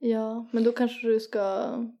mig. Ja men då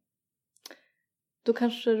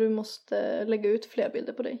kanske du måste lägga ut fler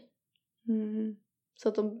bilder på dig. Så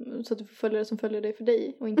att du får följare som följer dig för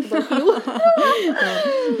dig och inte bara för Lo.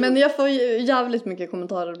 Men jag får jävligt mycket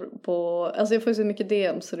kommentarer på, alltså jag får så mycket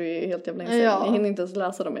DM så det är helt jävla insane. Jag hinner inte ens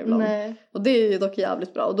läsa dem ibland. Nej. Och det är ju dock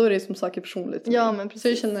jävligt bra och då är det som saker personligt. Ja men precis. Så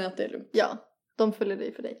jag känner att det är lugnt. Ja, de följer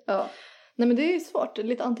dig för dig. Ja. Nej men det är svårt, det är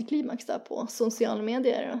lite antiklimax där på sociala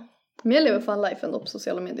medier. Men jag lever fan life ändå på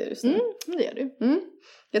sociala medier just nu. Men det gör du.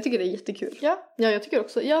 Jag tycker det är jättekul. Ja jag tycker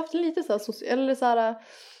också. Jag har haft lite så här,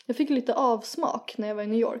 jag fick lite avsmak när jag var i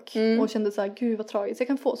New York. Och kände så här, gud vad tragiskt. Jag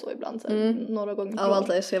kan få så ibland, så här, några gånger per år. Allt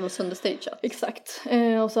är så jävla sönderstageat. Exakt.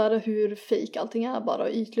 Och så är det hur fake allting är bara.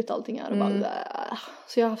 Och ytligt allting är. Och bara,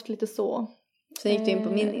 så jag har haft lite så. Sen gick du in på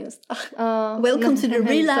min Insta. Welcome to the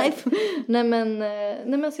real life. nej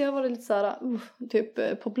men så jag var lite så här,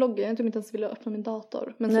 typ på bloggen. Jag typ inte ens ville öppna min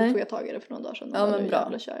dator. Men så tog jag tag i det för några dagar sedan. Ja men bra.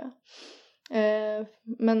 Jävla kör jag.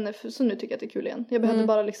 Men så nu tycker jag att det är kul igen. Jag behövde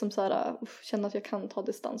bara liksom så här, känna att jag kan ta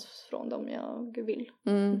distans från dem jag vill.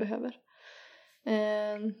 Behöver.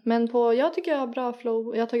 Men jag tycker jag har bra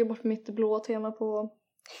flow. Jag har tagit bort mitt blåa tema på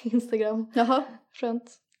Instagram. Jaha.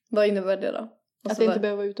 Skönt. Vad innebär det då? Att jag inte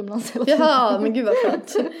behöver vara utomlands hela tiden. Jaha, men gud vad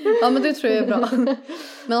skönt. Ja men det tror jag är bra.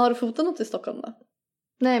 Men har du fotat något i Stockholm då?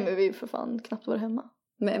 Nej men vi för fan knappt varit hemma.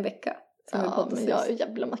 med en vecka. Ja, men jag har ju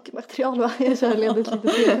jävla mycket material va? Jag kör ledigt lite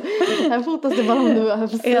till. Här fotas det bara om det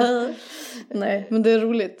behövs. Ja. Nej, men det är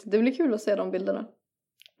roligt. Det blir kul att se de bilderna.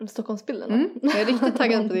 Stockholmsbilderna. Jag är riktigt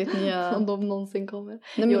taggad på ditt nya... Om de någonsin kommer.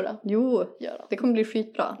 Jo, det kommer bli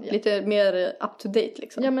skitbra. Ja. Lite mer up to date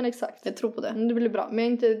liksom. Ja men exakt. Jag tror på det. Det blir bra.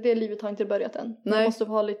 Men det livet har inte börjat än. Nej. Jag måste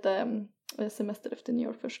ha lite semester efter New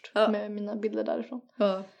York först. Ja. Med mina bilder därifrån.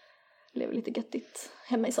 Ja. Lever lite göttigt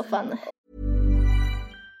hemma i soffan.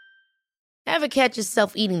 Ever catch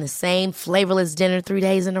yourself eating the same flavorless dinner 3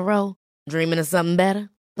 days in a row? Dreaming of something better?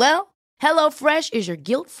 Well, HelloFresh is your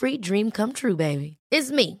guilt-free dream come true, baby.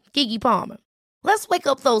 It's me, Keke Palmer. Let's wake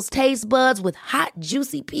up those taste buds with hot,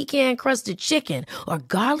 juicy pecan-crusted chicken or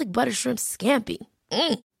garlic butter shrimp scampi.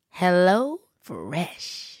 Hello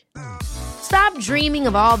Fresh. Stop dreaming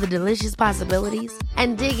of all the delicious possibilities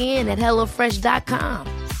and dig in at HelloFresh.com.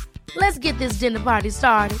 Let's get this dinner party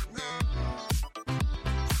started.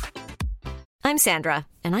 I'm Sandra,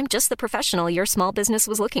 and I'm just the professional your small business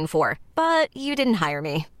was looking for. But you didn't hire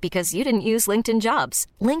me because you didn't use LinkedIn Jobs.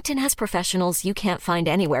 LinkedIn has professionals you can't find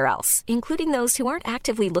anywhere else, including those who aren't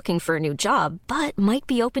actively looking for a new job, but might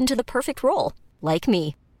be open to the perfect role, like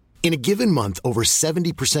me. In a given month, over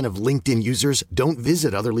 70% of LinkedIn users don't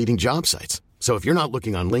visit other leading job sites. So if you're not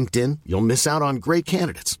looking on LinkedIn, you'll miss out on great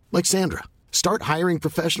candidates like Sandra. Start hiring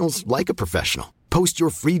professionals like a professional. Post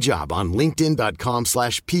your free job on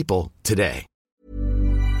linkedin.com/people today.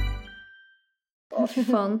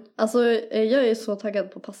 Fan. Alltså jag är så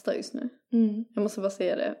taggad på pasta just nu. Jag måste bara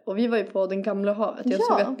säga det. Och vi var ju på den gamla havet. Jag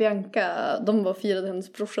såg att Bianca, de var firade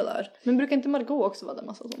hennes brorsa där. Men brukar inte Margot också vara där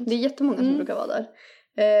massa sånt? Det är jättemånga som brukar vara där.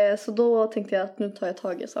 Så då tänkte jag att nu tar jag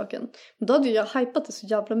tag i saken. Men då hade jag hypat det så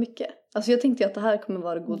jävla mycket. Alltså jag tänkte att det här kommer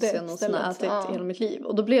vara det godaste jag någonsin har ätit i hela mitt liv.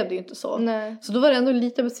 Och då blev det ju inte så. Nej. Så då var det ändå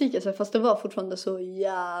lite besvikelse, fast det var fortfarande så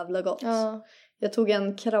jävla gott. Ja. Jag tog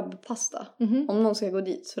en krabbpasta. Om någon ska gå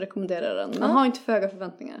dit så rekommenderar jag den. Man har inte för höga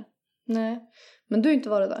förväntningar. Nej. Men du har inte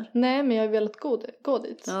varit där. Nej, men jag har velat gå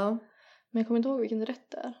dit. Ja. Men jag kommer inte ihåg vilken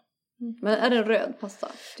rätt det är. Men är det en röd pasta?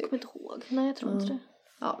 Typ. Jag kommer inte ihåg. Nej, jag tror inte det.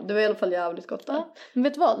 Ja, det var i alla fall jävligt gott där. Ja. Men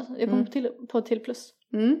vet du vad? Jag kom på ett till plus.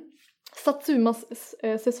 Satsumas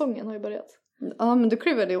säsongen har ju börjat. Ja, men du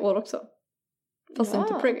kryver det i år också. Fast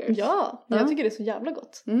inte Preggers. Ja, jag tycker det är så jävla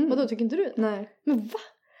gott. Vadå, tycker inte du det? Nej. Men va?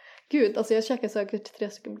 Gud, alltså jag käkar säkert 3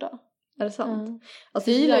 stycken per dag. Är det sant?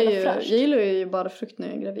 Alltså jag gillar ju bara frukt när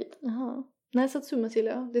jag är gravid. Jaha. Nej, satsumas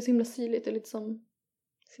gillar jag. Det är så himla syrligt. Det är lite som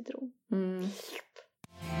citron.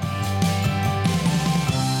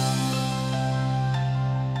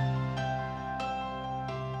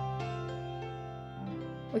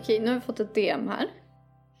 Okej, nu har vi fått ett DM här.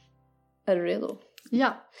 Är du redo?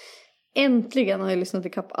 Ja. Äntligen har jag lyssnat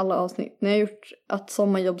ikapp alla avsnitt. Ni har gjort att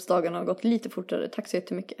sommarjobbsdagarna har gått lite fortare. Tack så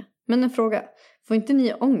jättemycket. Men en fråga. Får inte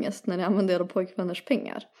ni ångest när ni använder era pojkvänners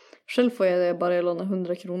pengar? Själv får jag det bara jag lånar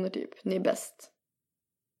 100 kronor typ. Ni är bäst.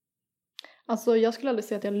 Alltså jag skulle aldrig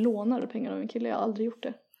säga att jag lånar pengar av en kille. Jag har aldrig gjort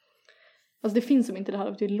det. Alltså det finns ju inte det här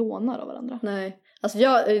att vi lånar av varandra. Nej. Alltså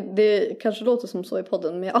det kanske låter som så i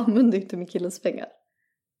podden. Men jag använder inte min killes pengar.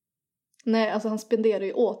 Nej, alltså han spenderar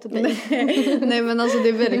ju åt dig. Nej, men alltså det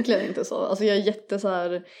är verkligen inte så. Alltså jag är jätte så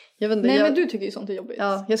här, jag vet inte, Nej, men du tycker ju sånt är jobbigt.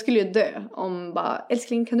 Ja, jag skulle ju dö om bara,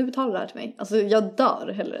 älskling, kan du betala det här till mig? Alltså jag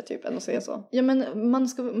dör hellre typ än att säga så. Ja, men man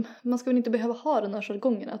ska väl inte behöva ha den här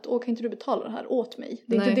jargongen att kan inte du betala det här åt mig?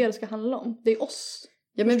 Det är inte det det ska handla om. Det är oss.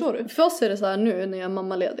 Ja, men förstår du? För oss är det så här nu när jag är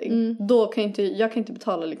mammaledig. Då kan jag kan inte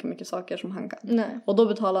betala lika mycket saker som han kan. Nej. Och då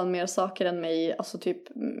betalar han mer saker än mig. Alltså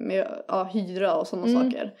typ med hyra och sådana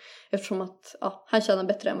saker. Eftersom att han tjänar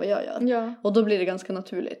bättre än vad jag gör. Ja. Och då blir det ganska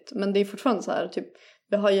naturligt. Men det är fortfarande så här typ.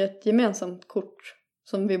 Vi har ju ett gemensamt kort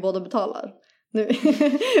som vi båda betalar. Nu.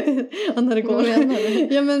 När det går.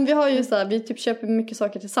 Ja, men vi har ju så här, vi typ köper mycket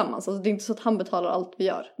saker tillsammans. Alltså det är inte så att han betalar allt vi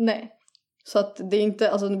gör. Nej. Så att det är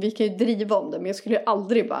inte, alltså vi kan ju driva om det. Men jag skulle ju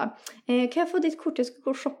aldrig bara, kan jag få ditt kort? Jag ska gå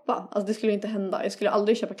och shoppa. Alltså det skulle inte hända. Jag skulle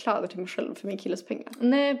aldrig köpa kläder till mig själv för min killes pengar.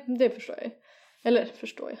 Nej, det förstår jag. Eller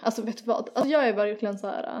förstår jag. Alltså vet du vad? Alltså, jag är verkligen så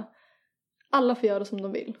här. Alla får göra som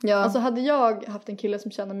de vill. Ja. Alltså hade jag haft en kille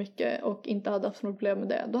som tjänar mycket och inte hade haft några problem med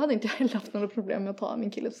det, då hade inte jag heller haft några problem med att ta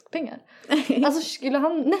min killes pengar. Alltså skulle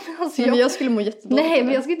han... Nej, men alltså jag skulle må jättedåligt. Nej,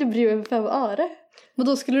 men jag skulle inte bry mig för 5 öre. Men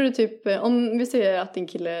då skulle du typ, om vi säger att din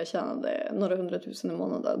kille tjänade några 100 000 i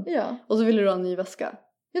månaden. Ja. Och så vill du ha en ny väska.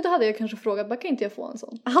 Ja, då hade jag kanske frågat, bara kan inte jag få en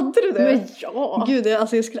sån? Hade du det? Men ja! Gud,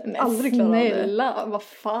 jag skulle aldrig klara av det. Snälla, vad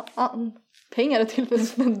fan. Pengar är till för att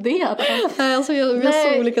spendera. Nej, alltså vi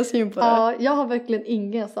har så olika syn på det. Ja, jag har verkligen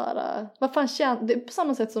ingen så här. Vad fan det är på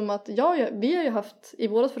samma sätt som att vi har ju haft, i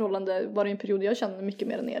vårt förhållande var det en period jag kände mycket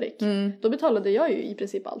mer än Erik. Då betalade jag ju i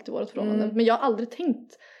princip allt i vårt förhållande. Men jag har aldrig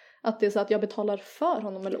tänkt att det är så att jag betalar för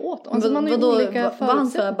honom eller åt honom. Alltså man har ju olika var han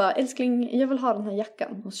såhär bara, älskling, jag vill ha den här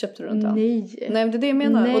jackan. Och så köpte du den till honom. Nej, men det är det jag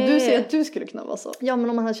menar. Nej. Och du säger att du skulle kunna vara så. Ja, men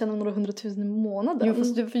om man hade tjänat några 100 000 i månaden. Jo,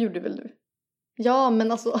 fast det gjorde väl du? Ja,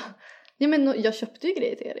 men alltså... Ja, men jag köpte ju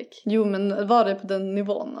grejer till Erik. Jo, men var det på den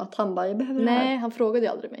nivån att han bara, jag behöver det här? Nej, han frågade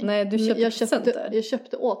ju aldrig mig. Nej, du köpte jag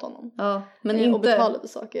köpte åt honom. Ja, men inte... Och betalade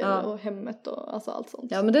saker och hemmet och alltså allt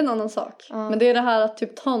sånt. Ja, men det är en annan sak. Ja. Men det är det här att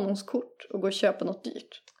typ ta någons kort och gå och köpa något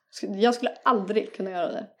dyrt. Jag skulle aldrig kunna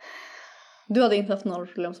göra det. Du hade inte haft några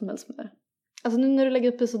problem som helst med det. Alltså nu när du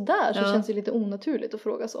lägger upp det sådär så känns det lite onaturligt att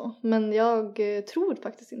fråga så. Men jag tror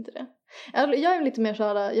faktiskt inte det. Jag är lite mer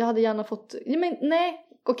såhär, jag hade gärna fått... Men nej...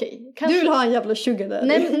 Okej, kanske... Du vill ha en jävla sugar där.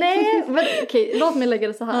 Nej, men okej, låt mig lägga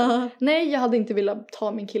det så här. Nej, jag hade inte velat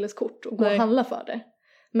ta min killes kort och gå och handla för det.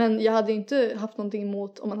 Men jag hade inte haft någonting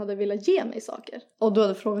emot om man hade velat ge mig saker. Och du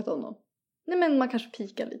hade frågat honom? Nej, men man kanske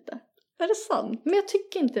pikar lite. Är det sant? Men jag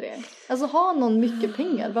tycker inte det. Alltså har någon mycket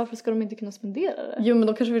pengar, varför ska de inte kunna spendera det? Jo, men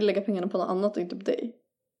de kanske vill lägga pengarna på något annat och inte på dig.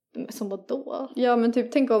 Som vad då? Ja, men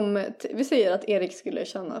typ tänk om vi säger att Erik skulle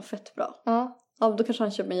tjäna fett bra. Ja. Ja, då kanske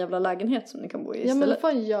han köper en jävla lägenhet som ni kan bo i istället. Ja, men då får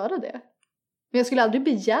han göra det. Men jag skulle aldrig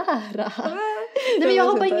begära. Nej, men jag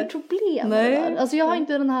har bara inget problem med det där. Alltså jag har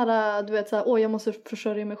inte den här, du vet såhär, jag måste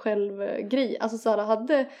försörja mig själv grej. Alltså såhär,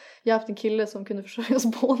 hade jag haft en kille som kunde försörja oss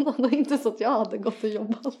båda, då inte så att jag hade gått och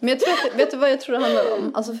jobbat. Men jag tror att, vet du vad jag tror det handlar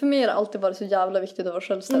om? Alltså för mig har det alltid varit så jävla viktigt att vara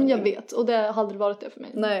självständig. Jag vet, och det har aldrig varit det för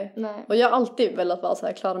mig. Nej. Och jag har alltid velat vara så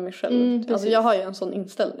här, klara mig själv. Alltså jag har ju en sån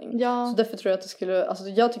inställning. Ja. Så därför tror jag att det skulle, alltså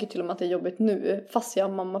jag tycker till och med att det är jobbigt nu, fast jag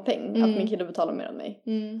har mammapeng, att min kille betalar mer än mig.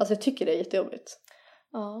 Alltså jag tycker det är jättejobbigt.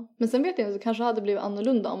 Ja, men sen vet jag inte, det kanske hade blivit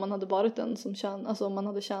annorlunda om man hade varit den som alltså om man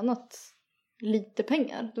hade tjänat lite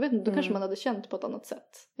pengar. Då kanske man hade känt på ett annat sätt.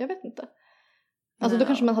 Jag vet inte. Alltså då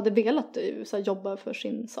kanske man hade velat så här, jobba för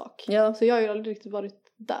sin sak. Ja. Så jag har ju aldrig riktigt varit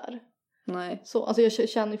där. Nej. Så, alltså jag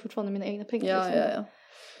tjänar ju fortfarande mina egna pengar. Ja, liksom. Ja.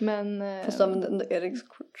 Men... Fast du använder Eriks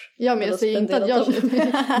kort. Ja, men jag säger inte att jag...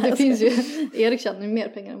 Det finns ju... Erik tjänar ju mer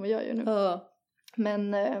pengar än vad jag gör nu. Ja.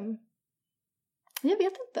 Men... jag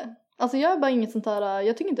vet inte. Alltså jag är bara inget sånt här,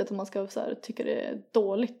 jag tycker inte att man ska så här, tycka det är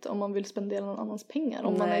dåligt om man vill spendera någon annans pengar.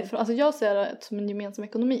 Om man är alltså jag ser det som en gemensam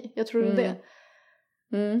ekonomi. Jag tror det.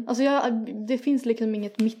 Alltså det finns liksom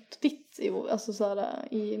inget mitt i, alltså så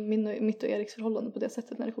här, i mitt och Eriks förhållande på det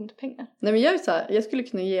sättet när det kommer till pengar. Nej, men jag är så här, jag skulle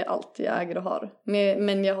kunna ge allt jag äger och har.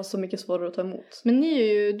 Men jag har så mycket svårare att ta emot. Men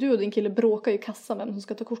du och din kille bråkar ju kassan vem som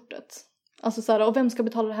ska ta kortet. Alltså såhär, och vem ska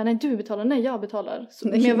betala det här? Nej, du betalar. Nej, jag betalar. Så,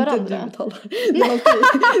 nej, med varandra. Inte du betalar.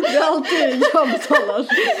 Det är alltid jag betalar.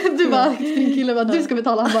 Du bara, din kille bara, du ska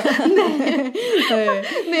betala. Han bara,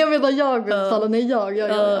 nej, jag menar jag betalar. Nej, jag.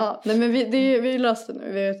 Ja. Nej, men vi löste det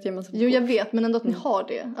nu. Vi har ett gemensamt. Jo, jag vet, men ändå att ni har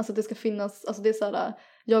det. Alltså det ska finnas, alltså det är såhär,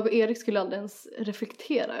 jag och Erik skulle aldrig ens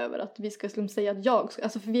reflektera över att vi ska liksom säga att jag ska,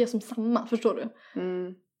 alltså för vi är som samma, förstår du?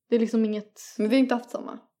 Det är liksom inget. Men vi har inte haft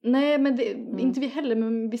samma. Nej, men inte vi heller,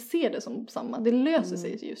 men vi ser det som samma. Det löser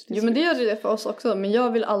sig just. Jo, men det gör det för oss också. Men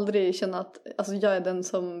jag vill aldrig känna att alltså, jag är den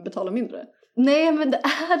som betalar mindre. Nej, men det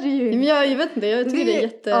är det ju. Men jag vet inte, jag tycker det är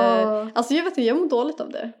jätte... Alltså jag vet inte, jag mår dåligt av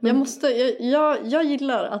det. Jag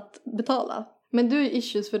gillar att betala. Men du är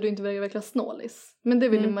issues för att du inte verkar snålis. Men det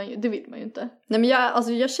vill man ju inte. Nej, men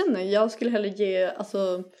jag känner, jag skulle hellre ge,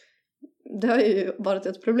 alltså... Det har ju varit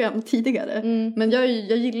ett problem tidigare. Men jag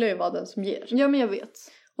gillar ju att vara den som ger. Ja, men jag vet.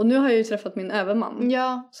 Och nu har jag ju träffat min överman.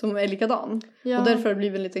 Ja. Som är likadan. Ja. Och därför har det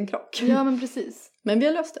blivit en liten krock. Ja, men precis. Men vi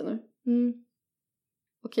har löst det nu.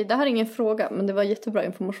 Okej, det här är ingen fråga, men det var jättebra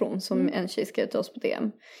information som en tjej skrev till oss på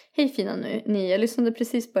DM. Hej fina ni, jag lyssnade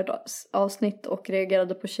precis på ett avsnitt och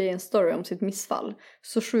reagerade på tjejens story om sitt missfall.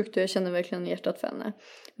 Så sjukt och jag känner verkligen hjärtat för henne.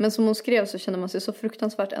 Men som hon skrev så känner man sig så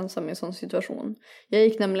fruktansvärt ensam i en sån situation. Jag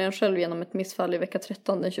gick nämligen själv igenom ett missfall i vecka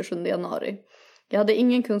 13 den 27 januari. Jag hade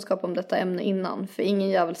ingen kunskap om detta ämne innan, för ingen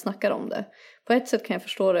jävel snackar om det. På ett sätt kan jag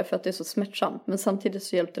förstå det för att det är så smärtsamt, men samtidigt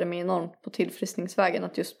så hjälpte det mig enormt på tillfriskningsvägen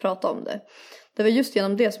att just prata om det. Det var just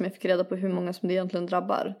genom det som jag fick reda på hur många som det egentligen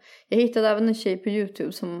drabbar. Jag hittade även en tjej på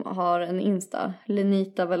YouTube som har en Insta,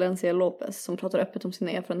 Lenita Valencia Lopez, som pratar öppet om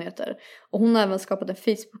sina erfarenheter. Och hon har även skapat en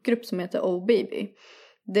Facebookgrupp som heter Oh Baby.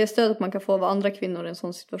 Det stödet man kan få av andra kvinnor i en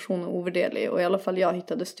sån situation är ovärderlig. Och i alla fall jag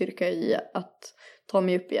hittade styrka i att ta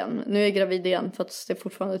mig upp igen. Nu är jag gravid igen för att det är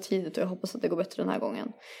fortfarande tidigt och jag hoppas att det går bättre den här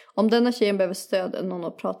gången. Om denna tjejen behöver stöd eller någon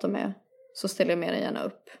att prata med så ställer jag mer än gärna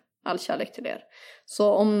upp. All kärlek till er.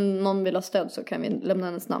 Så om någon vill ha stöd så kan vi lämna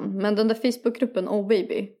hennes namn. Men den där Facebookgruppen Oh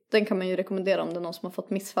Baby, den kan man ju rekommendera om det är någon som har fått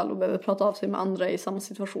missfall och behöver prata av sig med andra i samma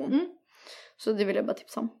situation. Så det vill jag bara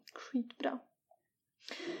tipsa om. Skitbra.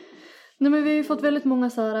 Nej, men vi har ju fått väldigt många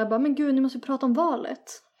så här, bara, men gud, ni måste ju prata om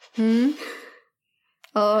valet.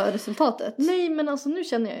 Ja, resultatet. Nej, men alltså nu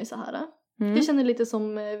känner jag ju så här. Det känner lite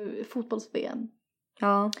som fotbolls-VM.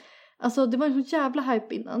 Ja. Alltså det var ju så jävla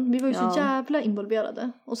hype innan. Vi var ju så jävla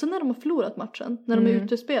involverade. Och sen när de har förlorat matchen, när de är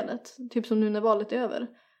ute i spelet, typ som nu när valet är över,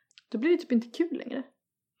 då blir det typ inte kul längre.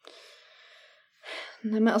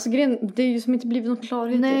 Nej, men alltså grejen, det är ju som inte blivit någon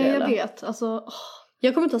klarhet i det. Nej, jag vet. Alltså,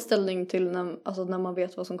 jag kommer ta ställning till när man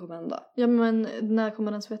vet vad som kommer hända. Ja, men när kommer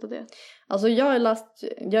man ens veta det? Alltså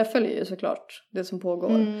jag följer ju såklart det som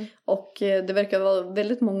pågår. Och det verkar vara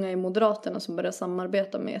väldigt många i Moderaterna som börjar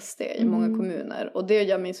samarbeta med SD i många kommuner. Och det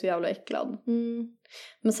gör mig så jävla äcklad.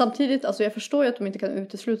 Men samtidigt, alltså jag förstår ju att de inte kan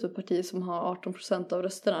utesluta ett parti som har 18% av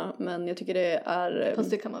rösterna. Men jag tycker det är... Fast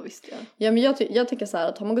det kan man visst göra. Ja, men jag tänker så här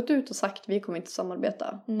att har man gått ut och sagt vi kommer inte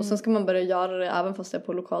samarbeta. Och sen ska man börja göra det även fast det är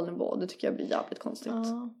på lokal nivå. Det tycker jag blir jävligt konstigt.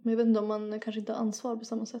 Ja, men jag vet inte om man kanske inte har ansvar på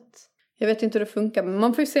samma sätt. Jag vet inte hur det funkar, men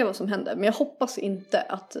man får ju se vad som händer. Men jag hoppas inte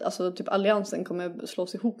att alltså, typ Alliansen kommer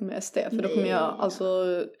slås ihop med SD. För då kommer jag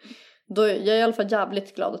är i alla fall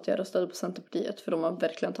jävligt glad att jag röstade på Centerpartiet. För de har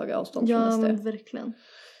verkligen tagit avstånd från SD. Ja, men verkligen.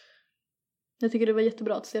 Jag tycker det var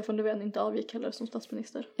jättebra att Stefan Löfven inte avgick heller som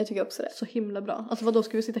statsminister. Jag tycker också det. Så himla bra. Alltså vad då,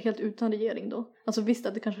 ska vi sitta helt utan regering då? Alltså visst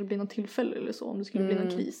att det kanske blir någon tillfälle eller så om det skulle bli någon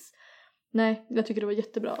kris. Nej, jag tycker det var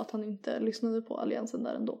jättebra att han inte lyssnade på Alliansen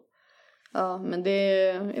där ändå. Ja, men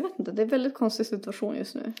jag vet inte, det är en väldigt konstig situation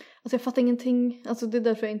just nu. Alltså jag fattar ingenting, alltså det är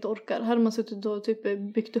därför jag inte orkar. Här har man suttit och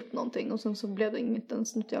typ byggt upp någonting och sen så blev det inte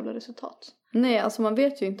ens något jävla resultat. Nej, alltså man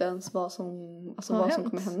vet ju inte ens vad som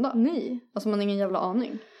kommer hända. Nej. Alltså man har ingen jävla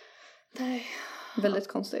aning. Nej. Väldigt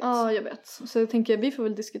konstigt. Ja, jag vet. Så jag tänker vi får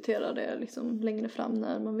väl diskutera det liksom längre fram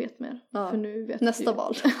när man vet mer. Ja. För nu vet nästa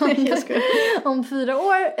val. Om 4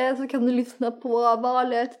 år så kan du lyssna på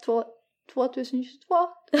valet 2022.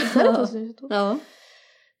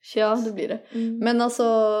 Ja, det blir det. Men alltså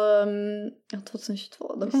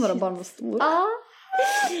 2022, då kommer våra barn vara stora.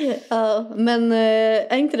 Men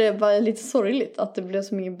är inte det bara lite sorgligt att det blev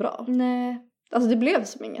så inget bra? Nej. Alltså det blev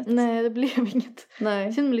som inget. Nej, det blev inget. Nej.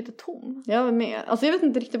 Jag känner mig lite tom. Jag är med. Alltså jag vet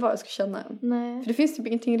inte riktigt vad jag ska känna än. Nej. För det finns typ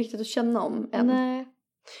ingenting riktigt att känna om än. Nej.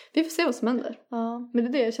 Vi får se vad som händer. Ja, men det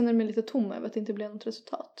är det. Jag känner mig lite tom över att det inte blev något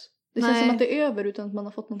resultat. Det känns som att det är över utan att man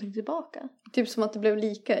har fått någonting tillbaka. Typ som att det blev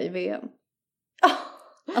lika i VM.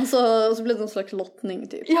 Alltså, och så blev det någon slags lottning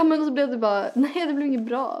typ. Ja, men så blev det bara, nej det blev inget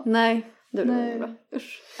bra. Nej, det blev inget bra.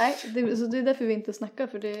 Usch. Nej, så det är därför vi inte snackar,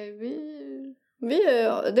 för det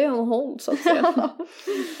det är on hold så att säga.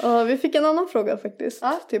 Vi fick en annan fråga faktiskt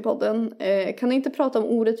till podden. Kan ni inte prata om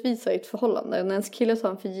orättvisa i ett förhållande? När ens kille tar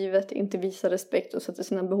en för givet, inte visar respekt och sätter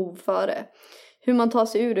sina behov före. Hur man tar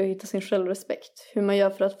sig ur det och hittar sin självrespekt. Hur man gör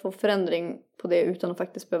för att få förändring på det utan att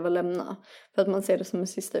faktiskt behöva lämna. För att man ser det som en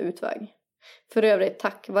sista utväg. För övrigt,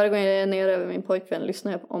 tack. Varje gång jag är nere över min pojkvän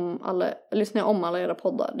lyssnar jag om alla era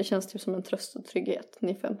poddar. Det känns typ som en tröst och trygghet.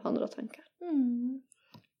 Ni får en på andra tankar.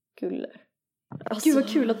 Gulle. Alltså, gud vad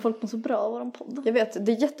kul att folk mår så bra av våran podd. Jag vet,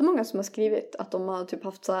 det är jättemånga som har skrivit att de har typ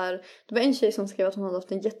haft så här. Det var en tjej som skrev att hon hade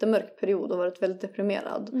haft en jättemörk period och varit väldigt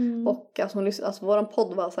deprimerad. Och att våran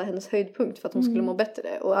podd var så här hennes höjdpunkt för att hon skulle må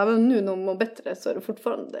bättre. Och även nu när hon mår bättre så är det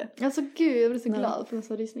fortfarande det. Alltså gud, jag blir så glad för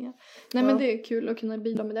dessa rysningar. Nej men det är kul att kunna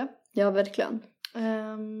bidra med det. Ja, verkligen.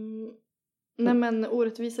 Nej men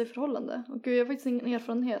orättvisa i förhållande. Och gud, jag har faktiskt ingen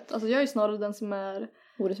erfarenhet. Alltså jag är snarare den som är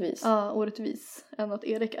orättvis. Ja, orättvis. Än att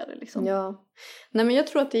Erik är det liksom. Ja. Nej men jag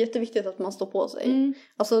tror att det är jätteviktigt att man står på sig.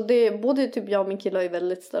 Alltså det är, både typ jag och min kille har ju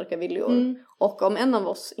väldigt starka viljor. Och om en av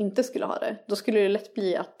oss inte skulle ha det, då skulle det lätt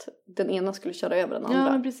bli att den ena skulle köra över den andra. Ja,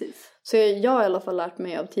 men precis. Så jag har i alla fall lärt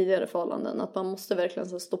mig av tidigare förhållanden att man måste verkligen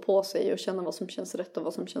så stå på sig och känna vad som känns rätt och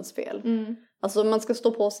vad som känns fel. Alltså man ska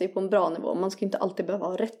stå på sig på en bra nivå. Man ska inte alltid behöva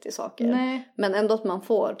ha rätt i saker. Nej. Men ändå att man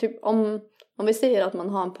får, typ om vi säger att man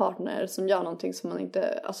har en partner som gör någonting som man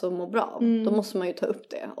inte mår bra av. Då måste man ju ta upp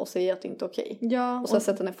det och säga att det inte är okej. Ja, och så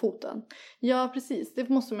sätta ner foten. Ja, precis. Det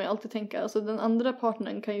måste man ju alltid tänka. Alltså den andra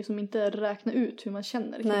partnern kan ju som inte räkna ut hur man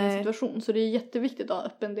känner kring en situation. Så det är jätteviktigt att ha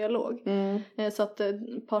öppen dialog. Så att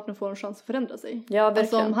partnern får en chans att förändra sig. Ja, verkligen.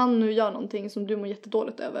 Alltså om han nu gör någonting som du mår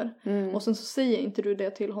jättedåligt över. Och sen så säger inte du det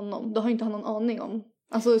till honom. Då har inte han någon aning om.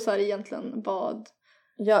 Alltså så här egentligen vad...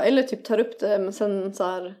 Ja, eller typ tar upp det men sen så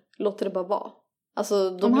här låter det bara vara. Alltså,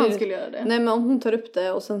 då om blir han skulle göra det. Nej, men om hon tar upp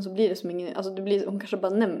det och sen så blir det som ingen... Alltså hon kanske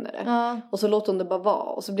bara nämner det. Ja. Och så låter hon det bara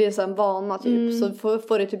vara. Och så blir det så här en vana typ. Så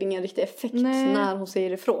får det typ ingen riktig effekt när hon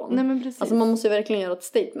säger ifrån. Nej, men precis. Alltså man måste ju verkligen göra ett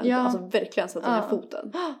statement. Ja. Alltså verkligen sätta ner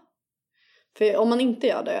foten. För om man inte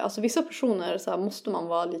gör det, alltså vissa personer så här, måste man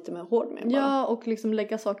vara lite mer hård med. Bara. Ja, och liksom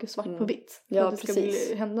lägga saker svart på vitt. För att det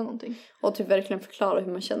ska hända någonting. Och typ verkligen förklara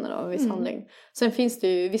hur man känner av en viss handling. Sen finns det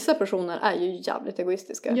ju, vissa personer är ju jävligt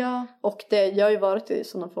egoistiska. Ja. Och jag har ju varit i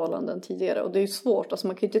sådana förhållanden tidigare. Och det är ju svårt, alltså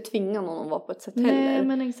man kan ju inte tvinga någon att vara på ett sätt heller. Nej,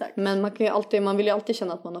 men exakt. Men man vill ju alltid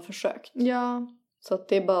känna att man har försökt. Ja. Så att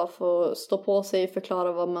det är bara att få stå på sig,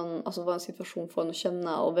 förklara vad en situation får en att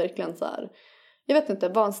känna. Och verkligen så här, jag vet inte,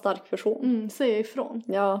 vara en stark person. Säga ifrån.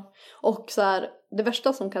 Ja, och så här, det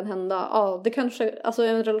värsta som kan hända, det kanske, alltså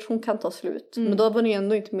en relation kan ta slut. Men då var ni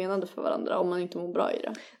ändå inte menade för varandra om man inte mår bra i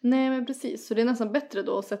det. Nej, men precis. Så det är nästan bättre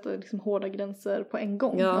då att sätta liksom hårda gränser på en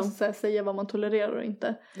gång. Ja. Alltså säga vad man tolererar och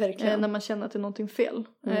inte. Verkligen. När man känner att det är någonting fel.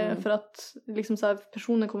 För att liksom så här,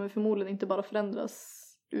 personen kommer förmodligen inte bara förändras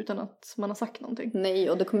utan att man har sagt någonting. Nej,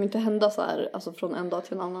 och det kommer inte hända så här, alltså från en dag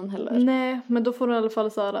till en annan heller. Nej, men då får du i alla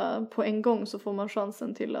fall så här, på en gång så får man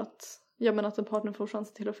chansen till att, att en partner får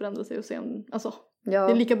chansen till att förändra sig och se om, alltså det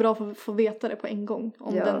är lika bra att få veta det på en gång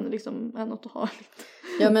om den liksom är något att ha.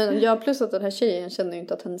 Ja, men plus att den här tjejen känner ju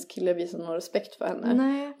inte att hennes kille visar någon respekt för henne.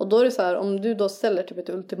 Nej. Och då är det så här, om du då ställer typ ett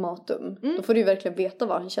ultimatum, då får du ju verkligen veta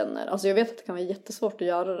vad han känner. Alltså jag vet att det kan vara jättesvårt att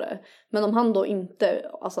göra det. Men om han då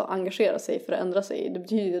inte engagerar sig för att ändra sig, det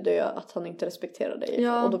betyder det att han inte respekterar dig.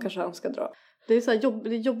 Ja. Och då kanske han ska dra. Det är så här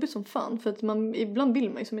det är jobbigt som fan för att ibland vill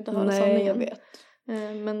man ju som inte höra sanningen. sanningen. Jag vet.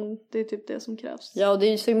 Men det är typ det som krävs. Ja, och det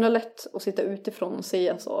är ju så himla lätt att sitta utifrån och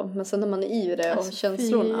säga så. Men sen när man är i det och har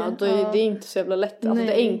känslorna, då är det inte så jävla lätt. Alltså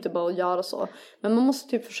det är inte bara att göra så. Men man måste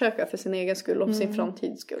typ försöka för sin egen skull och för sin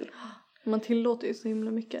framtids skull. Man tillåter ju så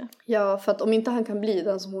himla mycket. Ja, för att om inte han kan bli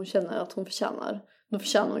den som hon känner att hon förtjänar, då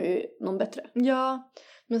förtjänar hon ju någon bättre. Ja,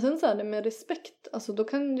 men sen så är det med respekt, alltså då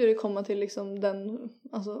kan ju det komma till liksom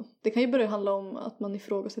alltså det kan ju börja handla om att man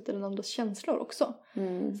ifrågasätter den andras känslor också.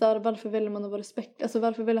 Så här, varför väljer man att vara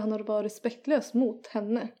varför väljer han att vara respektlös mot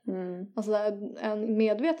henne? Alltså är han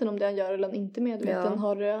medveten om det han gör eller är han inte medveten?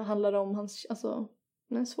 Handlar det om hans, alltså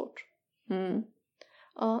det är svårt.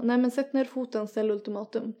 Ja, nej men sätt ner foten, ställ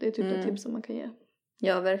ultimatum, det är typ ett tips som man kan ge.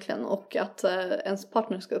 Ja, verkligen. Och att ens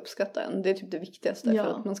partner ska uppskatta en. Det är typ det viktigaste.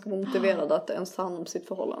 För att man ska vara motiverad att ens ta hand om sitt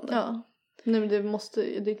förhållande. Ja. Nej, men det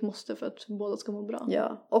är ett måste för att båda ska må bra.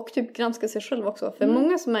 Ja. Och typ granska sig själv också. För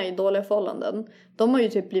många som är i dåliga förhållanden, de har ju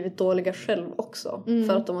typ blivit dåliga själv också.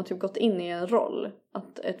 För att de har typ gått in i en roll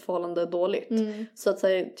att ett förhållande är dåligt. Så att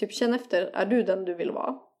säga, typ känn efter, är du den du vill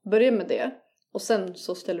vara? Börja med det. Och sen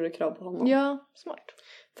så ställer du krav på honom. Ja, smart.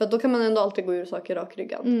 För då kan man ändå alltid gå ur saker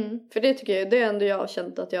rakryggan. För det tycker jag, det är ändå jag har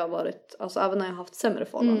känt att jag har varit, alltså även när jag har haft sämre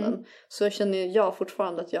förhållanden, så känner jag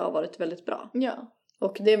fortfarande att jag har varit väldigt bra. Ja.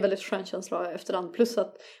 Och det är en väldigt skön känsla efterhand. Plus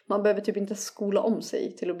att man behöver typ inte skola om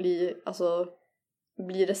sig till att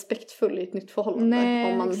bli respektfull i ett nytt förhållande.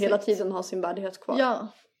 Nej, om man exakt. hela tiden har sin värdighet kvar. Ja,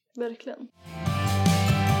 verkligen.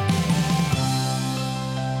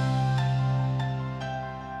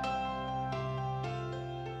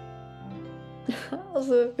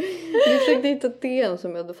 Alltså, vi försökte hitta ett DM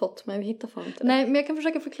som jag hade fått, men vi hittade fan inte det. Nej, men jag kan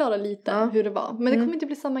försöka förklara lite hur det var. Men det kommer inte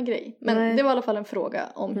bli samma grej. Men det var i alla fall en fråga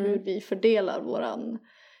om hur vi fördelar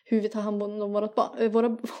hur vi tar hand om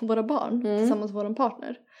våra barn tillsammans med vår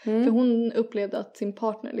partner. För hon upplevde att sin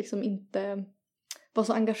partner liksom inte var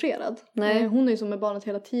så engagerad. Nej. Hon är ju som med barnet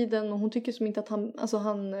hela tiden och hon tycker som inte att han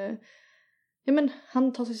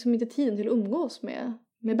tar sig som inte tiden till att umgås med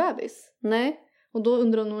bebis. Nej. Och då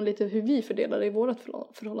undrar hon lite hur vi fördelar det i vårt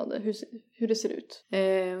förhållande. Hur det ser ut.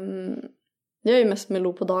 Jag är ju mest med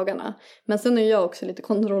Lo på dagarna. Men sen är jag också lite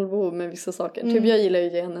kontrollbehov med vissa saker. Typ jag gillar ju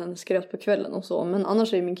att ge henne en skröt på kvällen och så. Men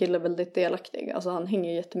annars är min kille väldigt delaktig. Alltså han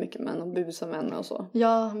hänger jättemycket med henne och busar med henne och så.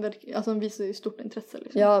 Ja, han visar ju stort intresse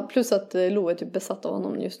liksom. Ja, plus att Lo är typ besatt av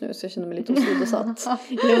honom just nu. Så jag känner mig lite åsidosatt.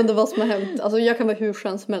 Jag vet inte vad som har hänt. Alltså jag kan vara hur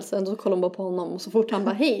skön som helst. Ändå kollar hon bara på honom. Och så fort han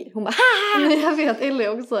bara hej. Hon bara haha. Nej, jag vet. Ellie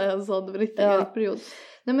också är en sån riktig period.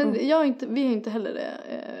 Nej, men vi har inte heller det,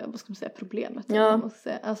 vad ska man säga, problemet. Ja. Man ska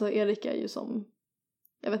säga. Alltså Erik är ju som,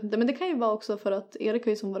 jag vet inte, men det kan ju vara också för att Erik har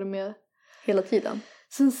ju som varit med hela tiden.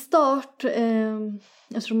 Sen start,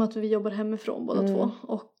 eftersom att vi jobbar hemifrån båda två.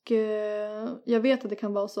 Och jag vet att det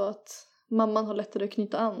kan vara så att mamman har lättare att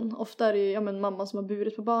knyta an. Ofta är det ju mamman som har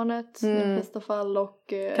burit på barnet i bästa fall.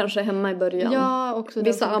 Och, kanske hemma i början. Ja, också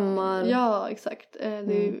vissa ammar. Ja, exakt. Det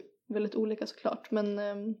är ju väldigt olika såklart. Men,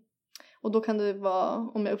 Och då kan det vara,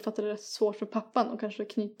 om jag uppfattar det rätt, svårt för pappan att kanske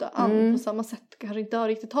knyta an på samma sätt. Kanske inte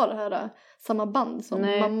riktigt har det här samma band som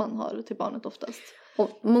mamman har till barnet oftast. Och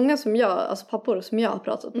många alltså pappor som jag har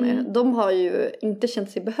pratat med, de har ju inte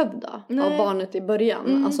känt sig behövda av barnet i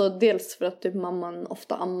början. Alltså dels för att typ mamman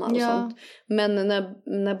ofta ammar och sånt. Men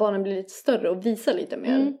när barnen blir lite större och visar lite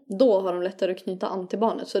mer, då har de lättare att knyta an till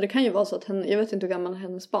barnet. Så det kan ju vara så att jag vet inte hur gammal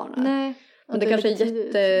hennes barn är. Nej. Men det kanske är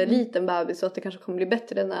jätteliten bebis, så att det kanske kommer bli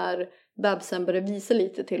bättre när bebisen börjar visa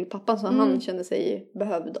lite till pappan så han känner sig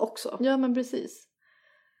behövd också. Ja, men precis.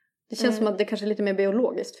 Det känns som att det kanske är lite mer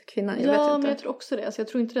biologiskt för kvinnan. Jag vet inte. Men jag tror också det. Alltså, jag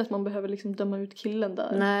tror inte det att man behöver liksom döma ut killen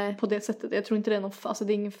där på det sättet. Jag tror inte det är någon, alltså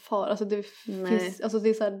det är ingen fara. Alltså det finns, alltså det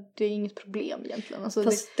är så här, det är inget problem egentligen. Alltså,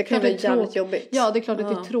 fast det kan vara jävligt jobbigt. Ja, det är klart att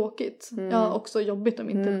det är tråkigt. Ja, också jobbigt om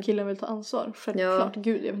inte killen vill ta ansvar. Självklart,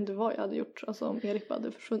 gud, jag vet inte vad jag hade gjort. Alltså om Erik bara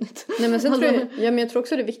hade försvunnit. Nej, men sen men jag tror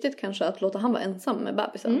också det är viktigt kanske att låta han vara ensam med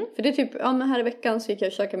bebisen. För det är typ, men här i veckan så gick jag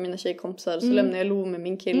och käkade mina tjejkompisar. Så lämnade jag Lo med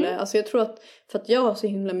min kille. Alltså jag tror att, för att jag har så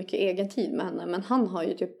himla mycket egen tid med henne. Men han har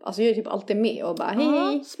ju typ, alltså jag är typ alltid med och bara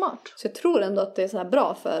hej. Smart. Så jag tror ändå att det är så här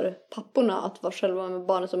bra för papporna att vara själva med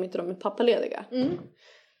barnet om inte de är pappalediga.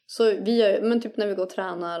 Så vi gör, men typ när vi går och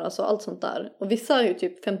tränar, alltså allt sånt där. Och vissa är ju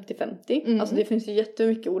typ 50-50. Alltså det finns ju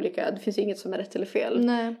jättemycket olika, det finns ju inget som är rätt eller fel.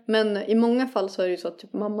 Nej. Men i många fall så är det ju så att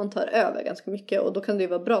typ mamman tar över ganska mycket. Och då kan det ju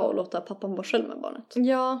vara bra att låta pappan vara själv med barnet.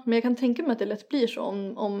 Ja, men jag kan tänka mig att det lätt blir så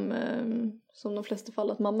om som de flesta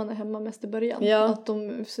fall, att mamman är hemma mest i början. Ja. Att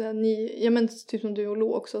de, men typ som du och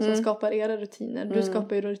Lo också, så skapar era rutiner. Du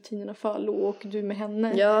skapar ju rutinerna för Lo och du med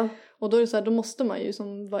henne. Ja. Och då är det så här, då måste man ju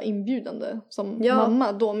som vara inbjudande som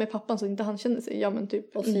mamma då med pappan, så inte han känner sig, men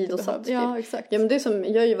typ och sidosatt. Typ. Ja, exakt. Ja, men det är som,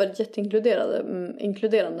 jag har ju varit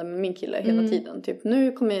jätteinkluderande med min kille hela tiden. Typ,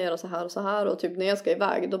 nu kommer jag göra så här och typ när jag ska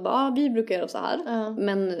iväg, då bara, vi brukar göra så här. Ja.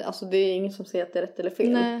 Men alltså det är ingen som säger att det är rätt eller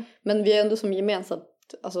fel. Nej. Men vi är ändå som gemensamt,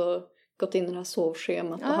 alltså gått in i det här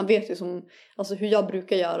sovschemat. Och han vet ju som, alltså hur jag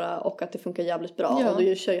brukar göra och att det funkar jävligt bra. Och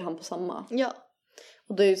då kör ju han på samma. Ja.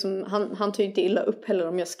 Och det är ju som, han tar ju inte illa upp heller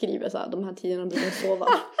om jag skriver så här, de här tiderna brukar jag sova.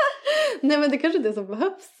 Nej, men det kanske är det som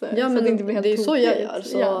behövs. Ja, men det, inte blir helt det är så jag gör.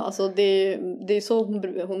 Så, alltså, det är så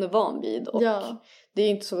hon är van vid. Och det är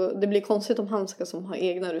inte så, det blir konstigt om han ska som ha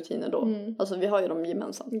egna rutiner då. Alltså vi har ju dem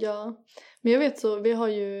gemensamt. Ja, men jag vet så, vi har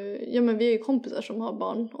ju, vi är ju kompisar som har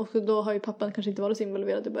barn. Och då har ju pappan kanske inte varit så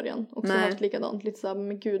involverad i början. Och så haft likadant, lite såhär,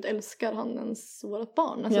 men gud, älskar han ens vårat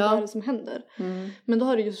barn? Alltså vad är det som händer? Men då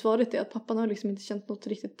har det just varit det att pappan har liksom inte känt något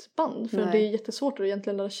riktigt band. För det är jättesvårt att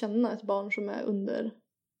egentligen lära känna ett barn som är under,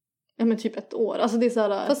 men typ 1 år. Alltså det är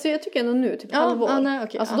såhär. Fast jag tycker ändå nu, typ halvår. Nej,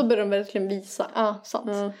 okay, alltså då börjar de verkligen visa. Ja,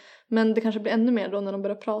 sant. Men det kanske blir ännu mer då när de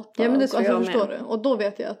börjar prata. Ja, men det tror jag förstår du. Och då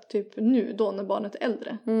vet jag att typ nu då när barnet är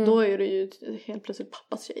äldre. Då är det ju helt plötsligt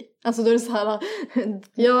pappas tjej. Alltså då är det så här.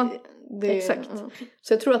 Exakt.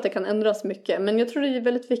 Så jag tror att det kan ändras mycket. Men jag tror det är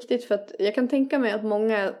väldigt viktigt, för att jag kan tänka mig att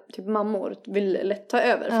många typ mammor vill lätt ta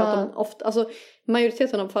över. För att de ofta, alltså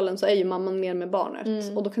majoriteten av fallen så är ju mamman mer med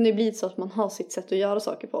barnet. Och då kan det bli så att man har sitt sätt att göra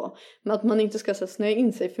saker på. Men att man inte ska snöa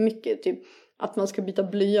in sig för mycket. Typ att man ska byta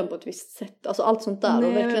blöjan på ett visst sätt. Alltså allt sånt där.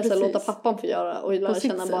 Och verkligen så låta pappan få göra och lära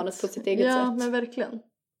känna barnet på sitt eget sätt. Ja, men verkligen.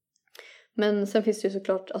 Men sen finns det ju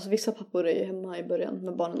såklart, alltså vissa pappor är ju hemma i början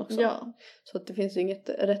med barnen också. Ja. Så att det finns ju inget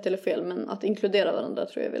rätt eller fel, men att inkludera varandra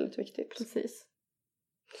tror jag är väldigt viktigt. Precis.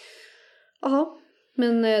 Jaha,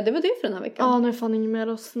 men det var det för den här veckan. Ja, nu är fan inget mer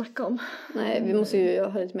att snacka om. Nej, vi måste ju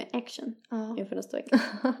ha lite mer action inför nästa vecka.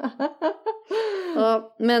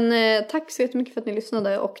 Ja, men tack så jättemycket för att ni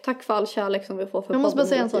lyssnade, och tack för all kärlek som vi får för podden. Jag måste bara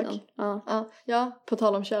säga en sak. Ja, på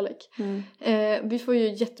tal om kärlek. Vi får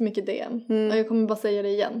ju jättemycket DM. Och jag kommer bara säga det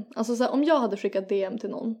igen. Alltså så här, om jag hade skickat DM till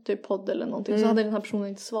någon, typ podd eller någonting, så hade den här personen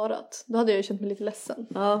inte svarat. Då hade jag ju känt mig lite ledsen.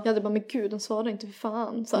 Jag hade bara, men gud, den svarar inte, för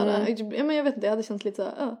fan. Så här, men jag vet inte, jag hade känt lite så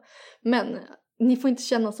här, Men ni får inte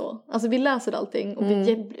känna så. Alltså vi läser allting och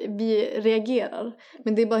vi reagerar.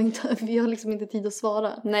 Men det är bara inte, vi har liksom inte tid att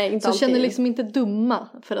svara. Nej, inte så alltid. Känner liksom inte dumma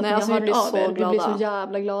för att ni har hört av er. Vi blir så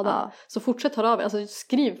jävla glada. Ja. Så fortsätt höra av er. Alltså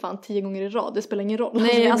skriv fan 10 gånger i rad. Det spelar ingen roll.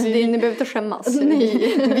 Nej, alltså ni behöver inte skämmas.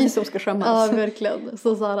 Nej. Det är vi som ska skämmas. Ja, verkligen.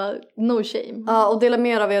 Så här, no shame. Ja, och dela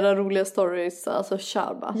mer av era roliga stories. Alltså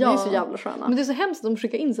kör bara. Ja. Det är så jävla sköna. Men det är så hemskt att de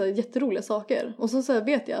skickar in så här jätteroliga saker. Och så här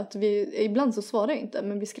vet jag att ibland så svarar jag inte.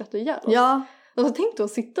 Men vi skrattar ihjäl oss. Ja. Och så tänkte jag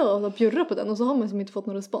sitta och bjurra på den. Och så har man liksom inte fått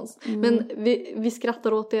någon respons. Men vi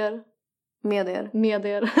skrattar åt er. Med er. Nej.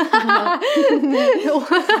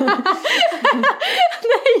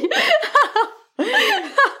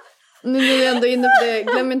 Nu är vi ändå inne på det.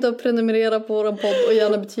 Glöm inte att prenumerera på vår podd. Och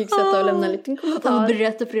gärna betygsätta och lämna en liten kommentar. Och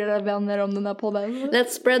berätta för era vänner om den här podden. Let's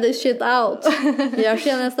spread this shit out. Vi hörs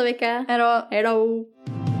igen nästa vecka. Hejdå. Hejdå.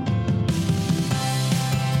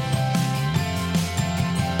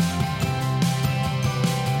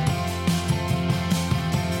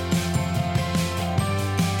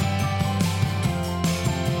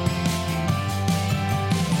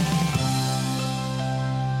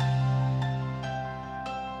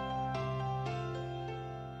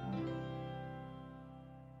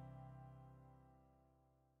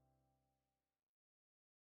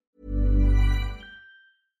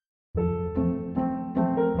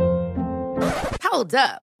 Hold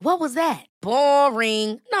up. What was that?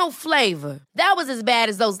 Boring. No flavor. That was as bad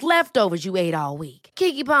as those leftovers you ate all week.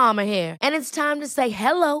 Keke Palmer here, and it's time to say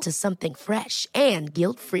hello to something fresh and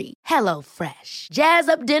guilt-free. Hello Fresh. Jazz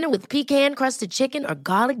up dinner with pecan-crusted chicken or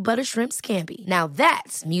garlic butter shrimp scampi. Now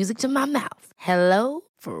that's music to my mouth. Hello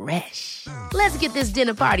Fresh. Let's get this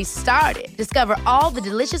dinner party started. Discover all the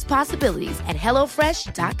delicious possibilities at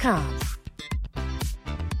hellofresh.com.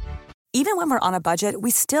 Even when we're on a budget,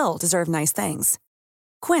 we still deserve nice things.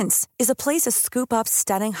 Quince is a place to scoop up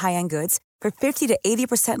stunning high-end goods for 50 to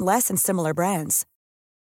 80% less than similar brands.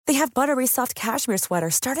 They have buttery soft cashmere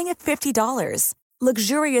sweaters starting at $50,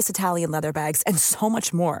 luxurious Italian leather bags, and so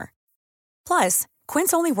much more. Plus,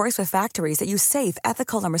 Quince only works with factories that use safe,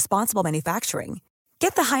 ethical, and responsible manufacturing.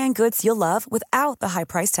 Get the high-end goods you'll love without the high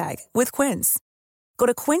price tag with Quince. Go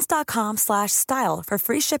to quince.com/style for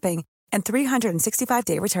free shipping and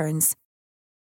 365-day returns.